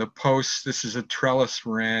same. The posts, this is a trellis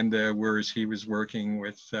veranda, whereas he was working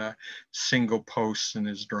with single posts in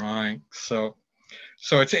his drawing. So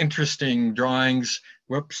it's interesting drawings,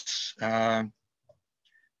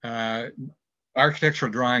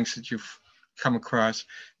 architectural drawings that you've come across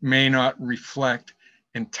may not reflect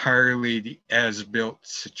entirely the as-built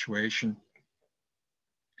situation.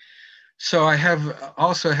 So I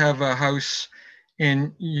also have a house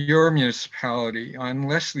in your municipality on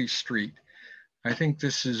Leslie Street. I think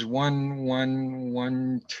this is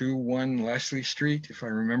 11121 Leslie Street, if I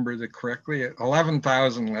remember that correctly,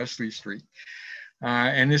 11,000 Leslie Street.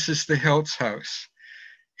 And this is the Hiltz house.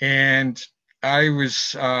 And I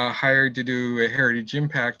was hired to do a heritage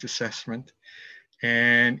impact assessment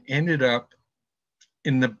and ended up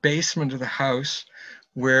in the basement of the house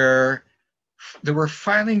where there were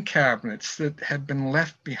filing cabinets that had been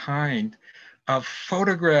left behind of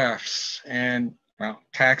photographs and, well,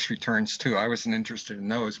 tax returns too. I wasn't interested in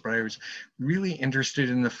those, but I was really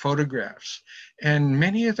interested in the photographs. And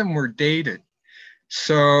many of them were dated.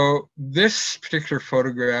 So this particular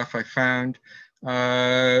photograph I found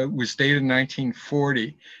was dated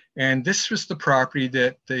 1940. And this was the property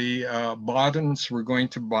that the Bodens were going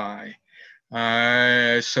to buy.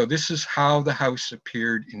 So this is how the house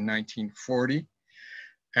appeared in 1940.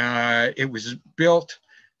 It was built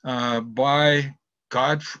by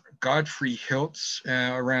Godfrey Hiltz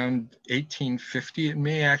around 1850. It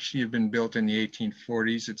may actually have been built in the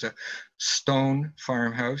 1840s. It's a stone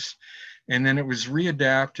farmhouse. And then it was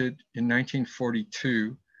readapted in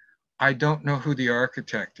 1942. I don't know who the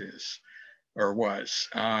architect is or was.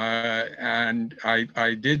 And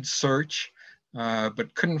I did search,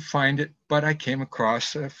 but couldn't find it. But I came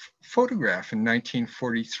across a photograph in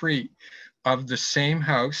 1943 of the same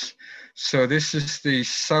house. So this is the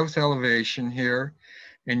south elevation here.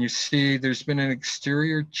 And you see there's been an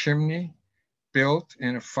exterior chimney built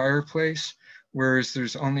in a fireplace, whereas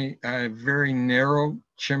there's only a very narrow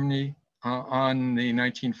chimney on the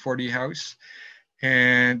 1940 house.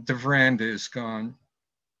 And the veranda is gone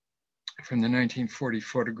from the 1940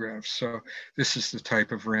 photographs. So this is the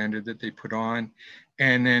type of veranda that they put on.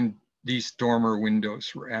 And then these dormer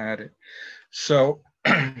windows were added. So,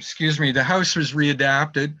 excuse me, the house was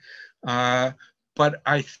readapted, but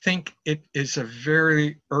I think it is a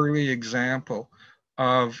very early example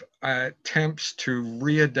of attempts to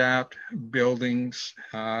readapt buildings,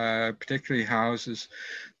 particularly houses,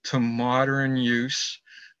 to modern use.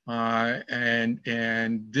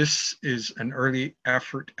 and this is an early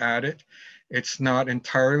effort at it. It's not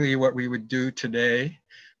entirely what we would do today,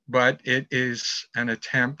 but it is an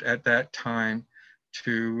attempt at that time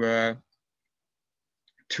to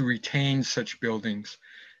retain such buildings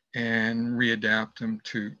and readapt them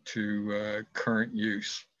to current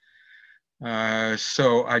use.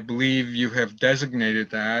 So I believe you have designated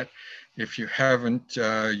that. If you haven't,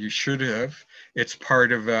 you should have. It's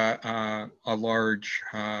part of a large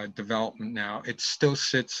development now. It still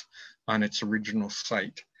sits on its original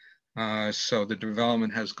site. So the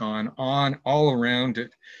development has gone on all around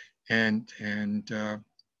it. And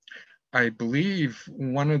I believe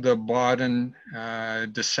one of the Bauden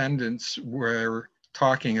descendants were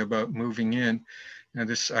talking about moving in. Now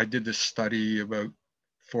I did this study about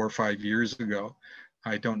 4 or 5 years ago.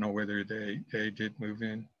 I don't know whether they did move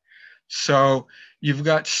in. So you've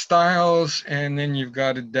got styles and then you've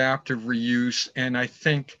got adaptive reuse. And I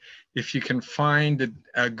think if you can find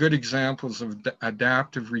good examples of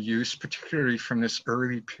adaptive reuse, particularly from this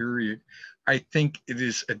early period, I think it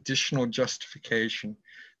is additional justification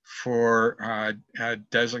for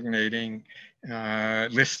designating,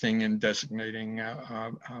 listing and designating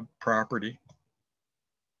property.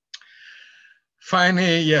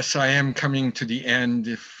 Finally, yes, I am coming to the end.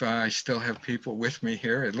 If I still have people with me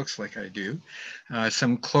here, it looks like I do.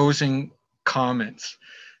 Some closing comments.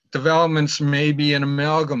 Developments may be an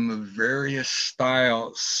amalgam of various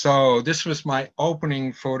styles. So this was my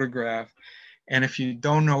opening photograph. And if you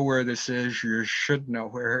don't know where this is, you should know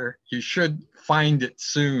where. You should find it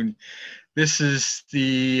soon. This is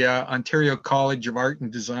the Ontario College of Art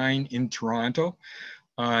and Design in Toronto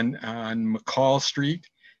on McCall Street,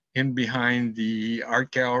 in behind the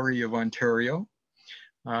Art Gallery of Ontario.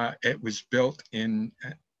 It was built in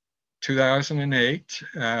 2008.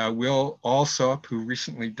 Will Alsop, who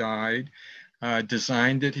recently died,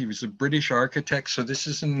 designed it. He was a British architect. So this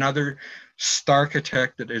is another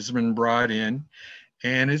starchitect that has been brought in,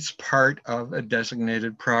 and it's part of a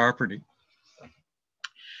designated property.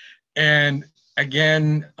 And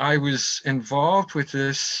again, I was involved with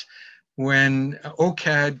this when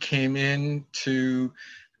OCAD came in to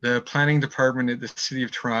the planning department at the City of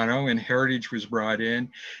Toronto, and Heritage was brought in,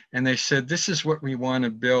 and they said, this is what we want to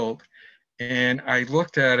build. And I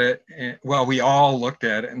looked at it, and, well, we all looked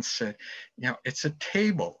at it and said, you know, it's a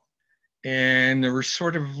table. And there were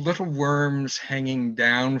sort of little worms hanging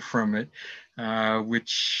down from it,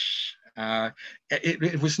 which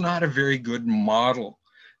it was not a very good model.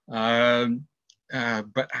 But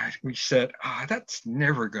we said, that's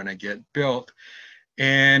never going to get built.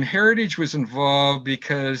 And Heritage was involved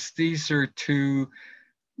because these are two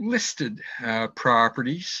listed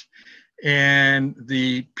properties. And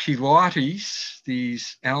the pilates,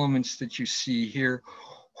 these elements that you see here,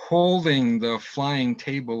 holding the flying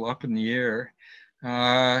table up in the air,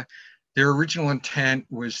 their original intent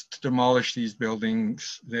was to demolish these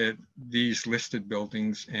buildings, these listed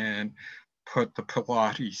buildings, and put the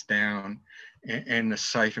pilates down and the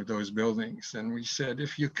site of those buildings. And we said,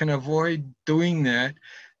 if you can avoid doing that,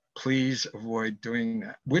 please avoid doing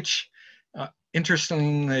that, which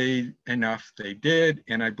interestingly enough, they did.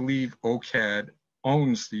 And I believe OCAD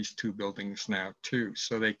owns these two buildings now too.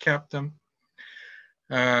 So they kept them.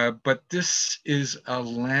 But this is a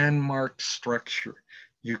landmark structure.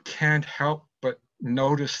 You can't help but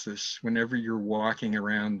notice this whenever you're walking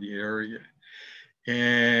around the area.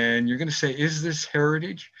 And you're going to say, is this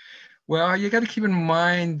heritage? Well, you got to keep in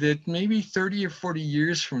mind that maybe 30 or 40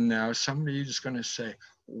 years from now, somebody is going to say,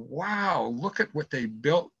 wow, look at what they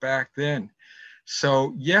built back then.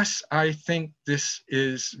 So yes, I think this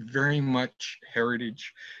is very much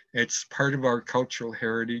heritage. It's part of our cultural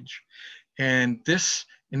heritage. And this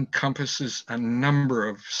encompasses a number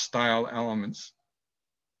of style elements.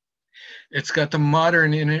 It's got the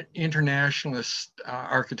modern internationalist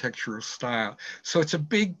architectural style. So it's a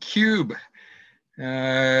big cube.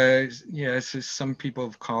 Yes, as some people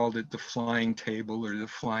have called it, the flying table or the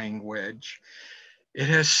flying wedge. It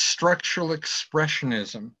has structural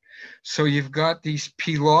expressionism. So you've got these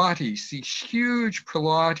pilates, these huge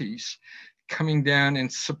pilates coming down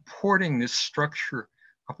and supporting this structure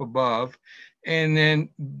up above. And then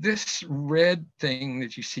this red thing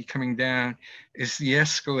that you see coming down is the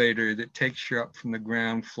escalator that takes you up from the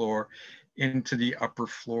ground floor into the upper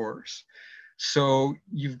floors. So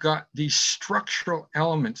you've got these structural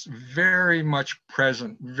elements very much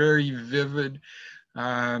present, very vivid.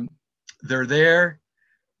 They're there,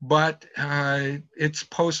 but it's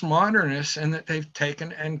postmodernist in that they've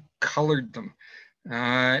taken and colored them.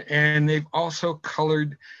 And they've also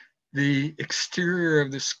colored the exterior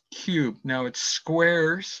of this cube. Now it's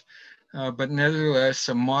squares, but nevertheless,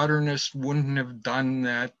 a modernist wouldn't have done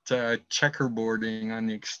that checkerboarding on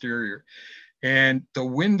the exterior. And the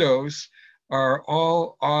windows are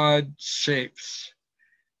all odd shapes.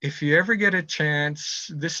 If you ever get a chance,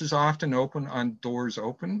 this is often open on doors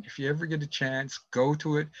open. If you ever get a chance, go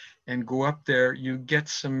to it and go up there. You get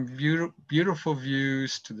some beautiful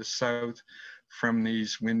views to the south from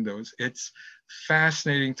these windows. It's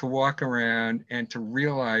fascinating to walk around and to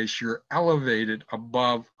realize you're elevated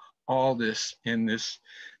above all this in this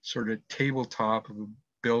sort of tabletop of a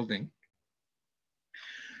building.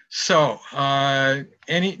 So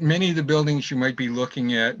many of the buildings you might be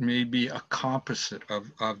looking at may be a composite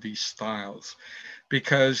of these styles,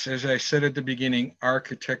 because as I said at the beginning,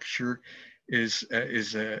 architecture is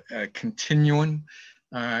a continuum,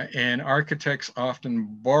 and architects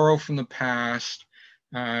often borrow from the past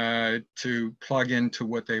to plug into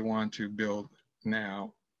what they want to build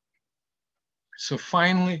now. So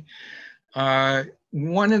finally,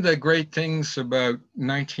 one of the great things about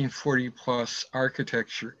 1940 plus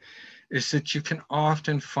architecture is that you can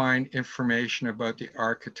often find information about the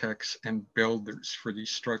architects and builders for these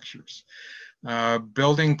structures.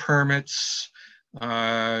 Building permits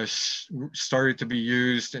started to be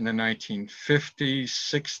used in the 1950s,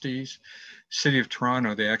 60s. City of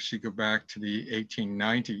Toronto, they actually go back to the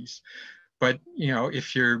 1890s. But you know,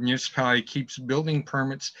 if your municipality keeps building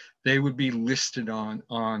permits, they would be listed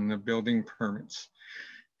on the building permits.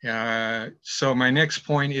 So my next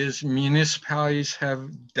point is municipalities have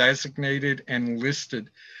designated and listed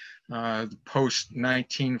the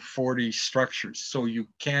post-1940 structures. So you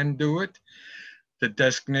can do it. The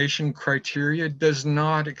designation criteria does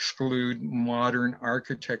not exclude modern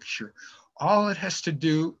architecture. All it has to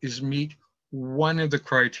do is meet one of the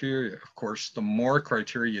criteria. Of course, the more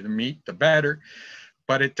criteria to meet, the better,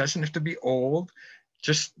 but it doesn't have to be old.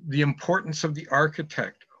 Just the importance of the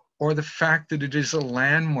architect or the fact that it is a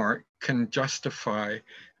landmark can justify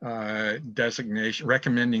designation,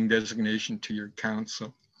 recommending designation to your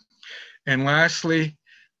council. And lastly,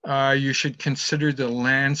 you should consider the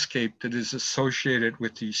landscape that is associated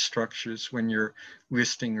with these structures when you're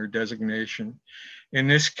listing or designation. In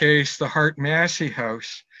this case, the Hart Massey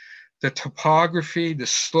House, the topography, the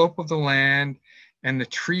slope of the land, and the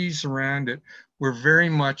trees around it were very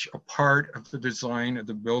much a part of the design of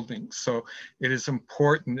the building. So it is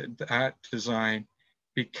important that that design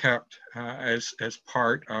be kept as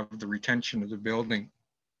part of the retention of the building.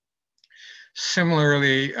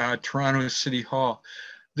 Similarly, Toronto City Hall.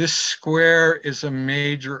 This square is a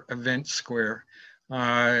major event square,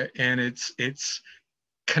 and it's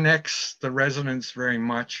connects the residents very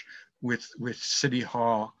much with City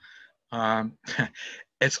Hall.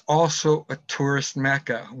 It's also a tourist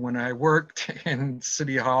mecca. When I worked in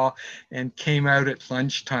City Hall and came out at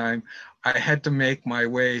lunchtime, I had to make my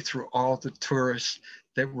way through all the tourists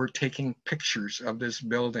that were taking pictures of this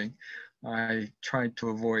building. I tried to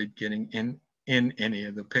avoid getting in any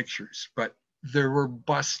of the pictures, but there were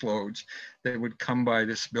busloads that would come by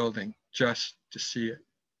this building just to see it.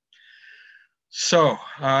 So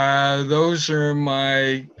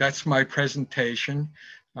that's my presentation.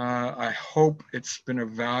 I hope it's been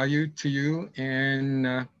of value to you, and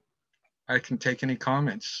I can take any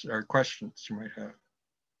comments or questions you might have.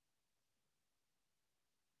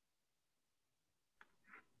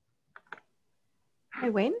 Hi,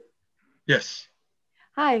 Wayne. Yes.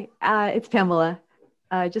 Hi, it's Pamela.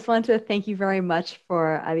 I just wanted to thank you very much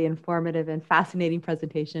for the informative and fascinating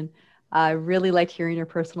presentation. I really liked hearing your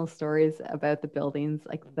personal stories about the buildings,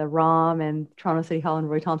 like the ROM and Toronto City Hall and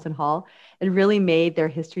Roy Thomson Hall. It really made their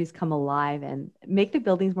histories come alive and make the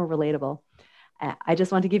buildings more relatable. I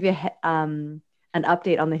just want to give you an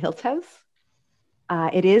update on the Hiltz House.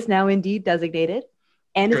 It is now indeed designated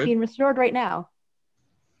and is being restored right now.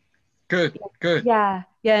 Good, good. Yeah,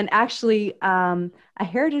 and actually, a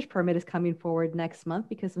heritage permit is coming forward next month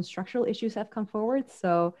because some structural issues have come forward.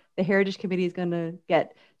 So the Heritage Committee is going to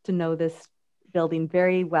get to know this building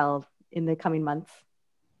very well in the coming months.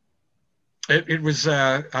 It was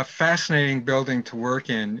a fascinating building to work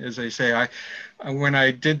in. As I say, when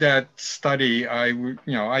I did that study, I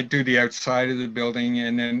do the outside of the building,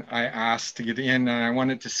 and then I asked to get in, and I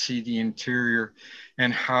wanted to see the interior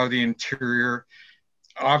and how the interior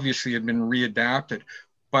obviously had been readapted.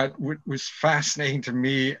 But what was fascinating to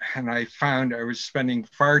me, and I found I was spending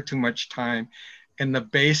far too much time in the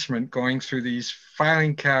basement going through these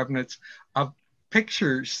filing cabinets of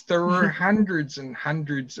pictures. There were hundreds and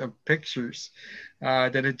hundreds of pictures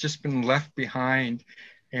that had just been left behind.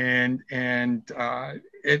 And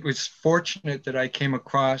it was fortunate that I came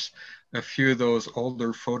across a few of those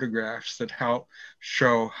older photographs that help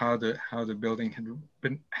show how the building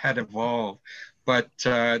had evolved. But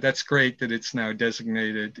that's great that it's now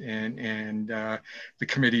designated, and the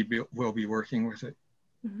committee will be working with it.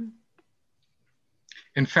 Mm-hmm.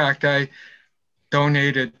 In fact, I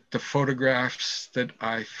donated the photographs that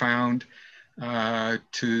I found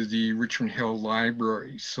to the Richmond Hill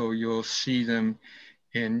Library, so you'll see them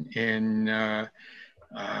in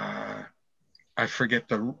I forget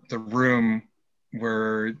the room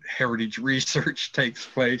where heritage research takes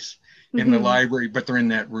place in the library, but they're in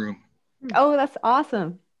that room. Oh, that's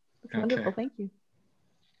awesome. That's wonderful. Thank you.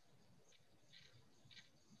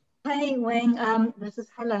 Hi, Wayne. This is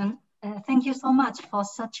Helen. Thank you so much for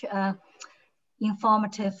such a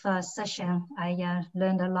informative session. I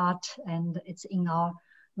learned a lot, and it's in our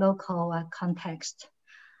local context.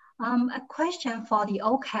 A question for the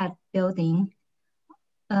OCAD building.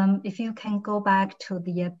 If you can go back to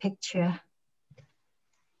the picture.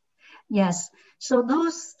 Yes, so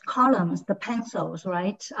those columns, the pencils,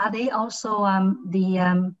 right? Are they also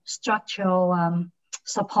the structural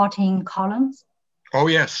supporting columns? Oh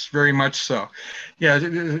yes, very much so. Yeah,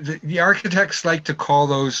 the architects like to call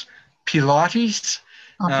those pilates,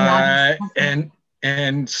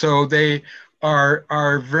 and so they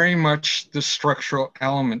are very much the structural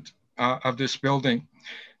element of this building.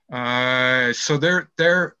 So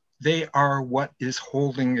they are what is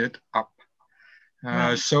holding it up.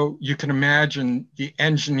 So you can imagine the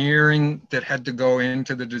engineering that had to go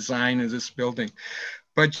into the design of this building.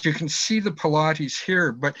 But you can see the pilates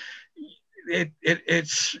here, but it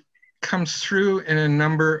comes through in a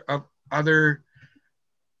number of other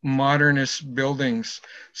modernist buildings.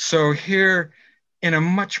 So here, in a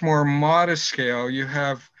much more modest scale, you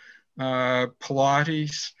have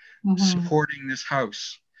pilates supporting this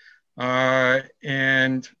house.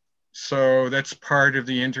 And so that's part of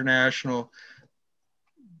the international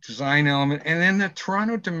design element. And then the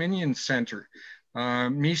Toronto Dominion Center,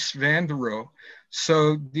 Mies van der Rohe.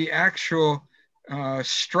 So the actual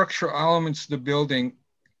structural elements of the building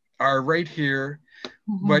are right here,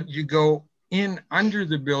 but you go in under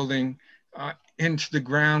the building into the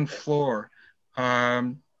ground floor.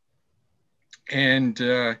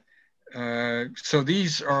 So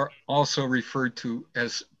these are also referred to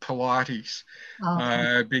as pilates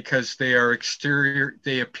because they are exterior.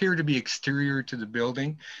 They appear to be exterior to the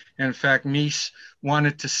building. And in fact, Mies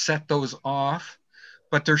wanted to set those off,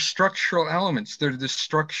 but they're structural elements. They're the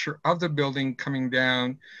structure of the building coming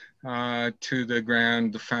down to the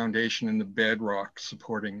ground, the foundation, and the bedrock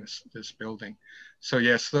supporting this building. So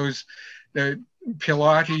yes, those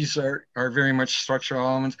pilates are very much structural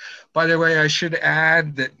elements. By the way, I should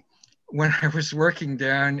add that when I was working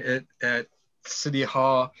down at City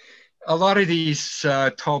Hall, a lot of these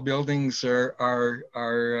tall buildings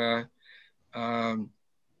are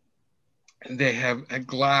they have a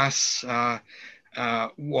glass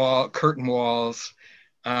curtain walls,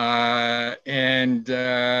 and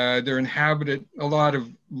they're inhabited. A lot of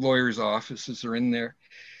lawyers' offices are in there,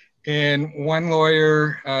 and one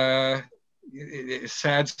lawyer,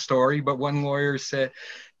 sad story, but one lawyer said,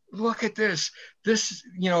 "Look at this. This,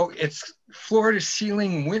 it's floor to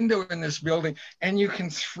ceiling window in this building, and you can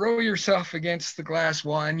throw yourself against the glass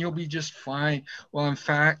wall and you'll be just fine." Well, in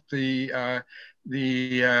fact, the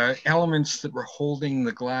elements that were holding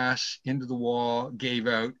the glass into the wall gave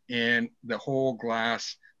out, and the whole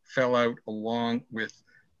glass fell out along with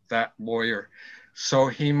that lawyer. So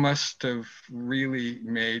he must have really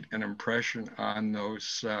made an impression on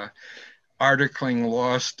those articling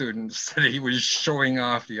law students that he was showing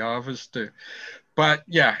off the office to. But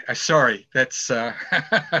yeah, sorry, that's an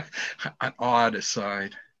odd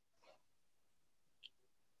aside.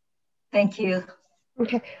 Thank you.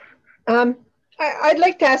 Okay. I'd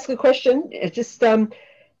like to ask a question. It's just there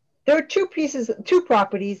are two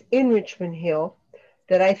properties in Richmond Hill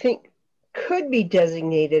that I think could be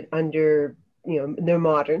designated under, they're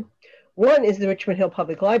modern. One is the Richmond Hill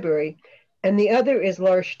Public Library, and the other is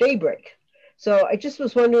L'Arche Daybreak. So I just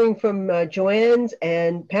was wondering from Joanne's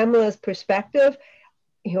and Pamela's perspective,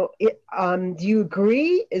 do you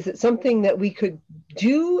agree? Is it something that we could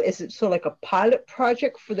do? Is it sort of like a pilot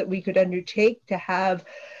project that we could undertake to have,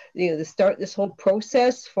 to start this whole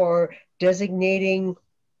process for designating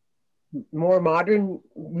more modern,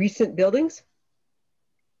 recent buildings?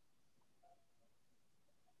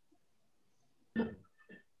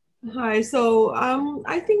 Hi, so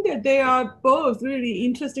I think that they are both really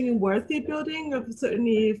interesting and worthy building,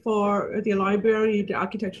 certainly for the library, the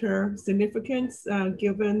architecture significance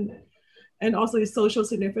given, and also the social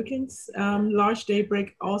significance, L'Arche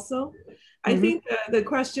Daybreak also. I think the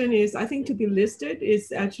question is, I think to be listed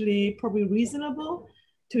is actually probably reasonable.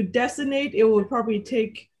 To designate, it will probably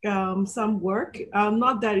take some work.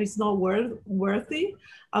 Not that it's not worthy.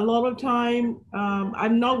 A lot of time,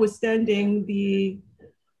 I'm notwithstanding the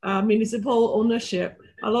municipal ownership.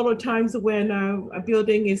 A lot of times when a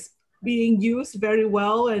building is being used very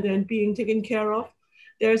well and then being taken care of,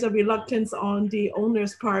 there's a reluctance on the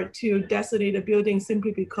owner's part to designate a building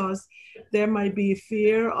simply because there might be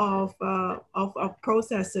fear of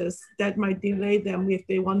processes that might delay them if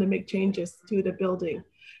they want to make changes to the building.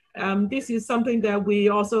 This is something that we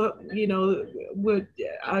also,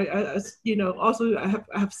 also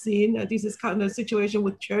have seen. This is kind of a situation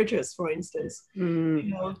with churches, for instance.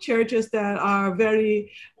 Churches that are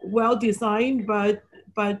very well designed, but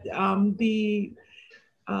the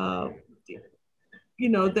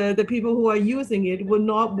people who are using it will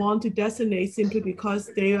not want to designate simply because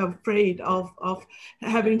they are afraid of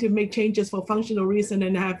having to make changes for functional reason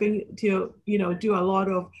and having to, do a lot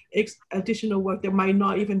of additional work that might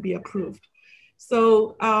not even be approved.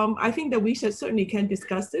 So I think that we certainly can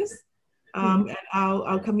discuss this at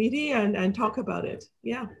our committee and talk about it.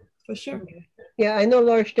 Yeah, for sure. Yeah, I know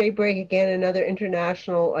Large Daybreak, again, another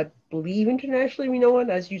international, I believe internationally renowned,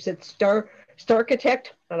 as you said,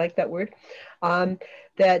 Starchitect, I like that word,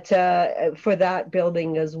 that for that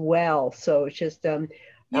building as well. So it's just,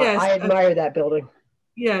 yes, I admire that building.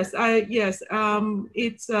 Yes,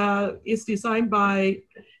 it's designed by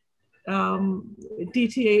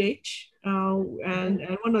DTAH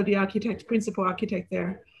and one of the principal architect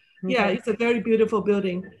there. Okay. Yeah, it's a very beautiful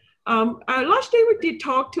building. Large Daybreak did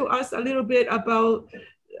talk to us a little bit about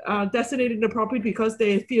designating the property because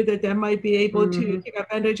they feel that they might be able to take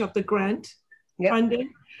advantage of the grant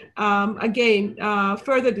funding. Again,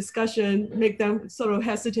 further discussion make them sort of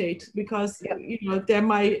hesitate because there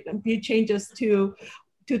might be changes to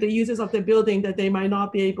the uses of the building that they might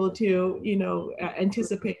not be able to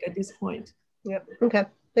anticipate at this point. Yep. Okay.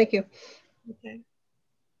 Thank you. Okay.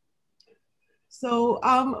 So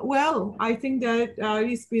well, I think that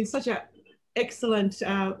it's been such an excellent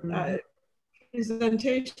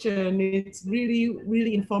presentation. It's really,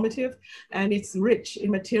 really informative, and it's rich in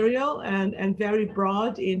material and very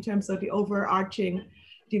broad in terms of the overarching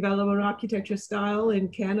development architecture style in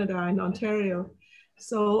Canada and Ontario.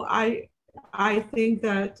 So I think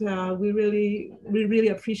that we really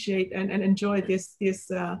appreciate and enjoy this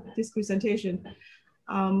presentation.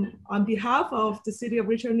 On behalf of the City of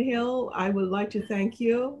Richmond Hill, I would like to thank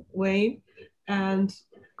you, Wayne, and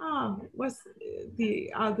what's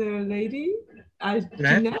the other lady?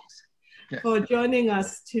 Jeanette, for joining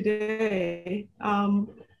us today.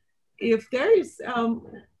 If there's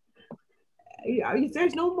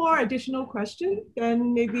no more additional question,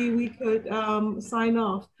 then maybe we could sign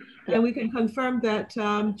off, and we can confirm that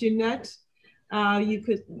Jeanette, you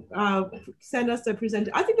could send us a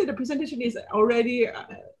presentation. I think that the presentation is already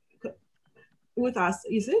with us,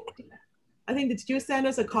 is it? I think, did you send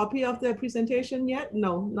us a copy of the presentation yet?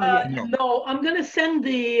 No, not yet. No, I'm gonna send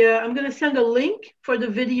a link for the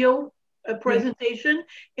video presentation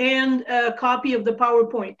and a copy of the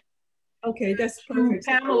PowerPoint. Okay, that's perfect.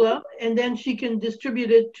 To Pamela, and then she can distribute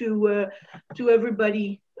it to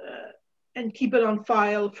everybody and keep it on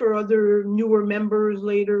file for other newer members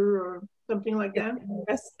later or something like that.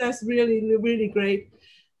 That's really, really great.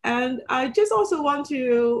 And I just also want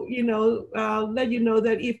to, let you know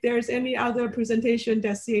that if there's any other presentation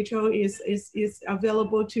that CHO is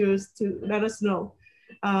available to let us know.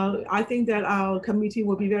 I think that our committee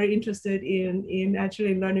will be very interested in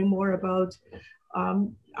actually learning more about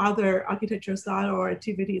other architectural style or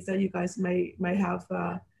activities that you guys may have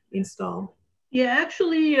installed. Yeah,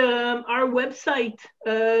 actually, our website,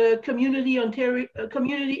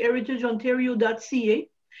 communityheritageontario.ca.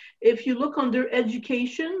 If you look under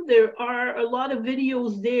education, there are a lot of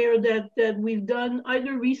videos there that we've done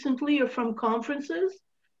either recently or from conferences,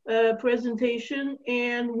 presentation,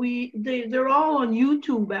 and they're all on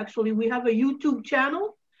YouTube. Actually, we have a YouTube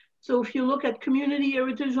channel. So if you look at Community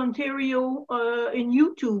Heritage Ontario in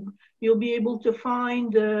YouTube, you'll be able to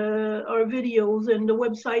find our videos, and the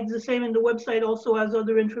website's the same, and the website also has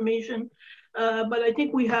other information. But I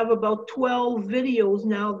think we have about 12 videos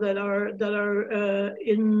now that are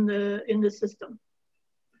in the system.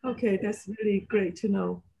 Okay, that's really great to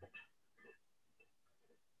know.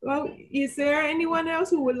 Well, is there anyone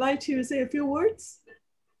else who would like to say a few words?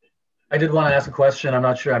 I did want to ask a question. I'm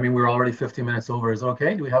not sure. I mean, we're already 15 minutes over. Is it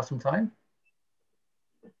okay? Do we have some time?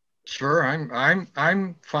 Sure,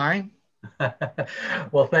 I'm fine.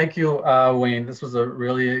 Well, thank you, Wayne. This was a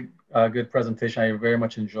really good presentation. I very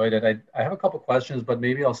much enjoyed it. I have a couple questions, but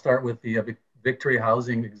maybe I'll start with the Victory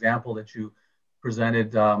Housing example that you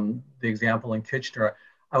presented, the example in Kitchener.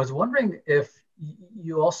 I was wondering if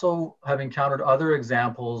you also have encountered other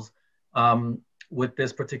examples with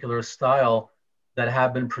this particular style that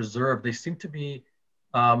have been preserved. They seem to be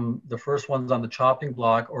the first ones on the chopping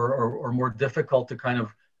block, or more difficult to kind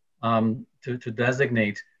of to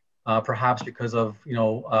designate, perhaps because of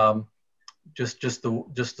just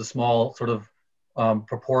the small sort of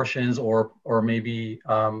proportions or maybe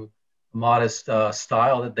modest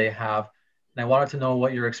style that they have. And I wanted to know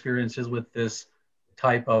what your experience is with this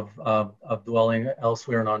type of dwelling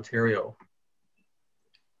elsewhere in Ontario.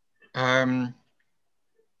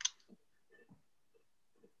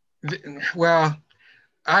 Well,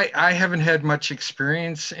 I haven't had much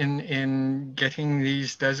experience in getting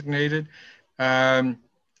these designated.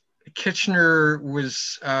 Kitchener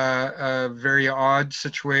was a very odd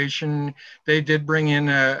situation. They did bring in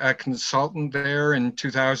a consultant there in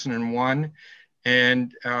 2001,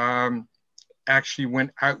 and actually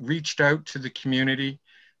reached out to the community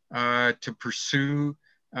to pursue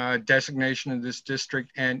designation of this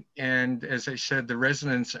district. And as I said, the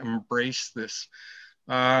residents embraced this.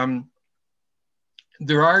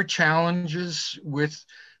 There are challenges with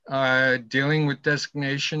dealing with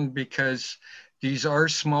designation because these are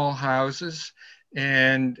small houses,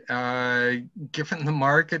 and given the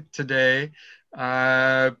market today,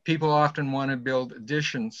 people often want to build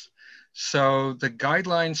additions. So the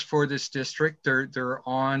guidelines for this district, they're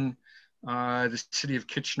on the City of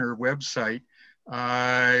Kitchener website,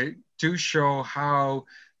 do show how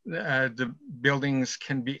the buildings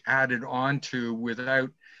can be added onto without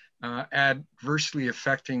adversely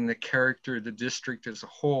affecting the character of the district as a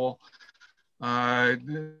whole.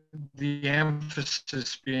 The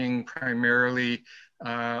emphasis being primarily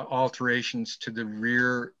alterations to the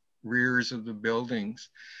rears of the buildings.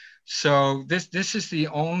 So this is the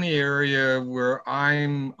only area where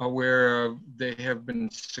I'm aware of they have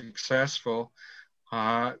been successful,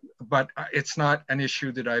 but it's not an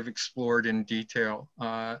issue that I've explored in detail.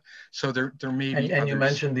 So there may be And you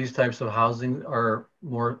mentioned these types of housing are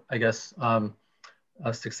more, I guess,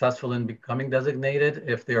 successful in becoming designated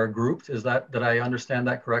if they are grouped. Is that, did I understand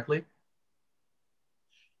that correctly?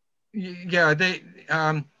 Yeah, the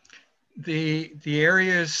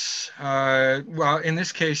areas, well, in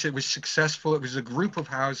this case, it was successful. It was a group of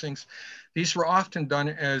housings. These were often done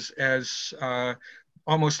as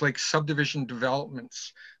almost like subdivision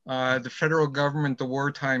developments. The federal government, the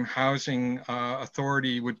Wartime Housing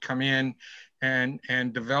Authority, would come in and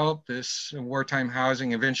develop this. Wartime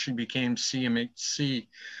Housing eventually became CMHC,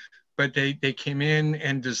 but they came in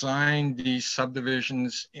and designed these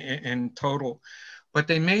subdivisions in total. But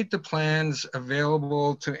they made the plans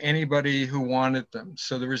available to anybody who wanted them.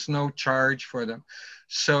 So there was no charge for them.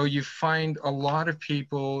 So you find a lot of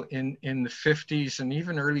people in the 50s and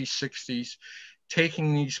even early 60s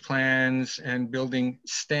taking these plans and building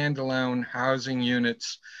standalone housing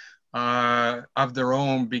units of their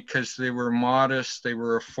own because they were modest, they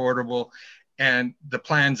were affordable, and the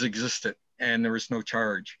plans existed and there was no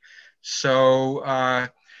charge. So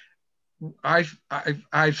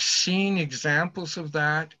I've seen examples of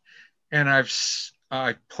that, and I've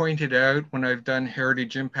pointed out when I've done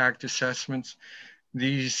heritage impact assessments,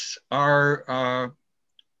 these are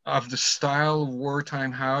of the style of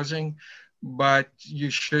wartime housing, but you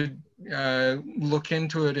should look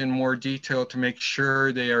into it in more detail to make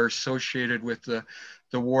sure they are associated with the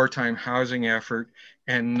wartime housing effort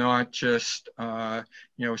and not just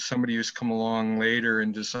somebody who's come along later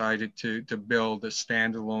and decided to build a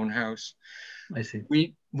standalone house. I see.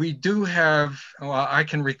 We do have, well, I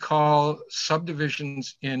can recall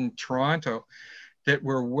subdivisions in Toronto that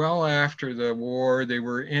were well after the war. They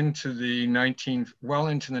were into the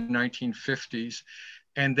 1950s,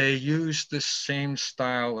 and they used the same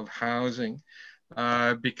style of housing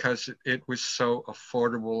because it was so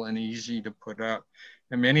affordable and easy to put up.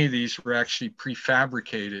 And many of these were actually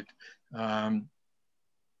prefabricated when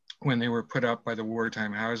they were put up by the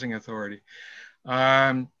Wartime Housing Authority.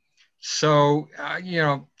 So, as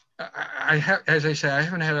I say, I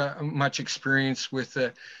haven't had much experience with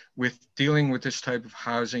dealing with this type of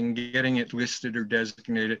housing, getting it listed or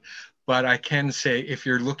designated. But I can say if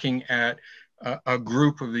you're looking at a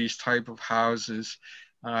group of these type of houses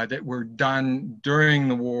that were done during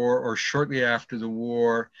the war or shortly after the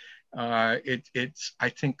war, it's, I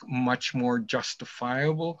think, much more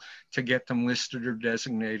justifiable to get them listed or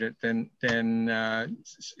designated than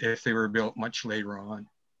if they were built much later on.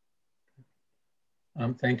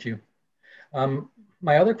 Thank you.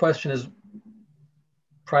 My other question is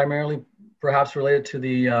primarily perhaps related to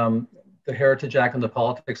the Heritage Act and the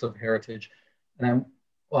politics of heritage. And I'm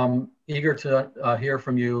eager to hear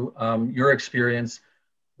from you your experience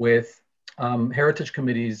with heritage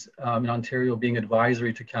committees in Ontario being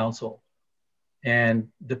advisory to council, and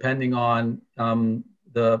depending on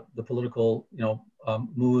the political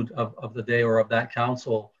mood of the day or of that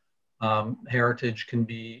council, heritage can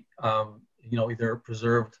be either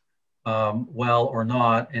preserved well or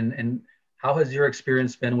not. And how has your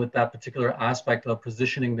experience been with that particular aspect of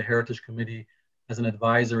positioning the Heritage Committee as an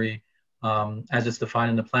advisory, as it's defined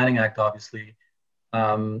in the Planning Act, obviously?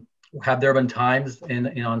 Have there been times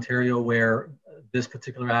in Ontario where this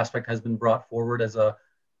particular aspect has been brought forward as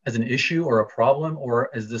an issue or a problem, or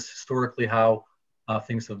is this historically how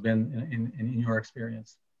things have been in your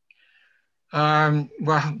experience?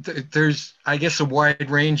 Well, there's, I guess, a wide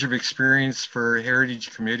range of experience for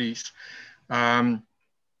heritage committees.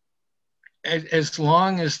 As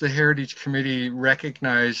long as the Heritage Committee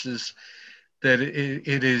recognizes that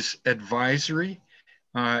it is advisory,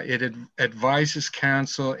 it advises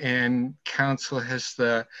council, and council has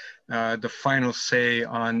the final say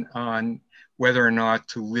on whether or not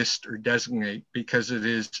to list or designate, because it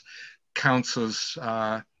is council's,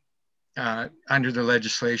 under the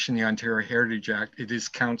legislation, the Ontario Heritage Act, it is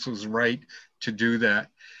council's right to do that.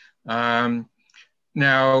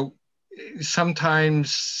 Now,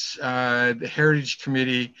 sometimes the Heritage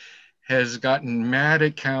Committee has gotten mad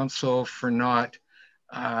at council for not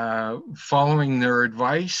following their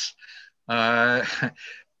advice.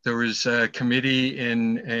 There was a committee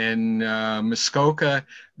in Muskoka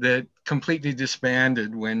that completely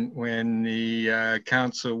disbanded when the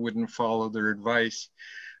council wouldn't follow their advice.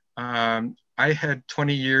 I had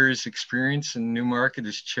 20 years experience in Newmarket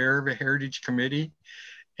as chair of a heritage committee,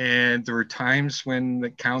 and there were times when the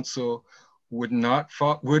council would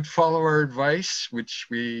follow our advice, which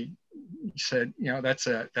we said, that's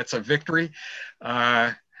a victory.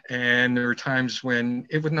 And there were times when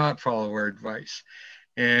it would not follow our advice.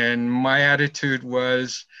 And my attitude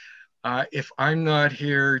was, if I'm not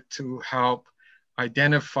here to help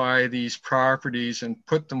identify these properties and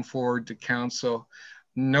put them forward to council,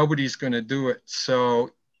 nobody's going to do it.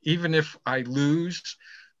 So even if I lose,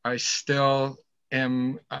 I still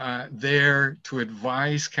am there to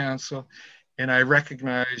advise council, and I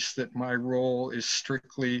recognize that my role is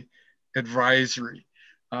strictly advisory.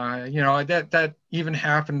 That even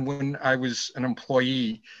happened when I was an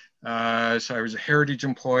employee. So I was a heritage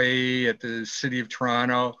employee at the City of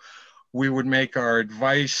Toronto. We would make our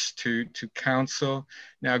advice to council.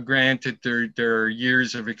 Now, granted, there are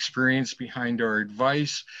years of experience behind our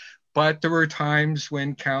advice, but there were times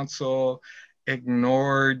when council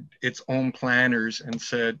ignored its own planners and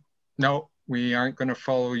said, no, we aren't going to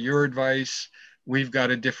follow your advice. We've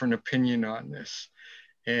got a different opinion on this.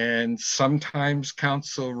 And sometimes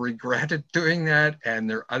council regretted doing that, and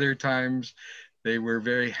there are other times they were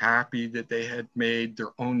very happy that they had made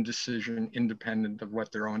their own decision independent of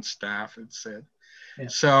what their own staff had said. Yeah.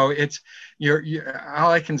 So it's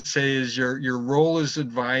all I can say is your role is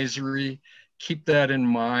advisory. Keep that in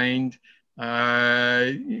mind.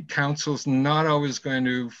 Council's not always going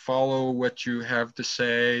to follow what you have to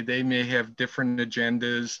say. They may have different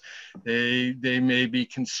agendas. They may be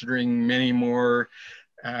considering many more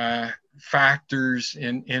factors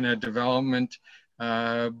in a development.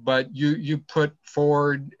 But you put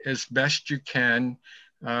forward as best you can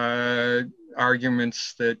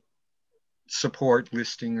arguments that support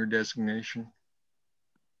listing or designation.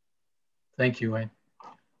 Thank you, Wayne.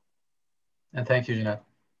 And thank you, Jeanette.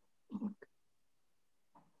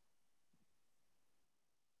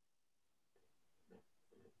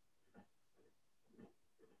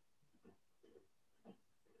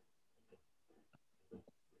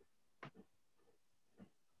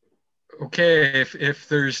 Okay, if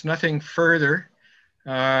there's nothing further,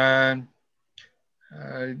 I'd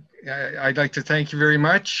like to thank you very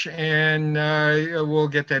much, and we'll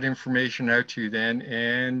get that information out to you then,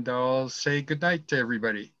 and I'll say good night to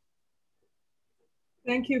everybody.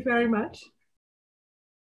 Thank you very much.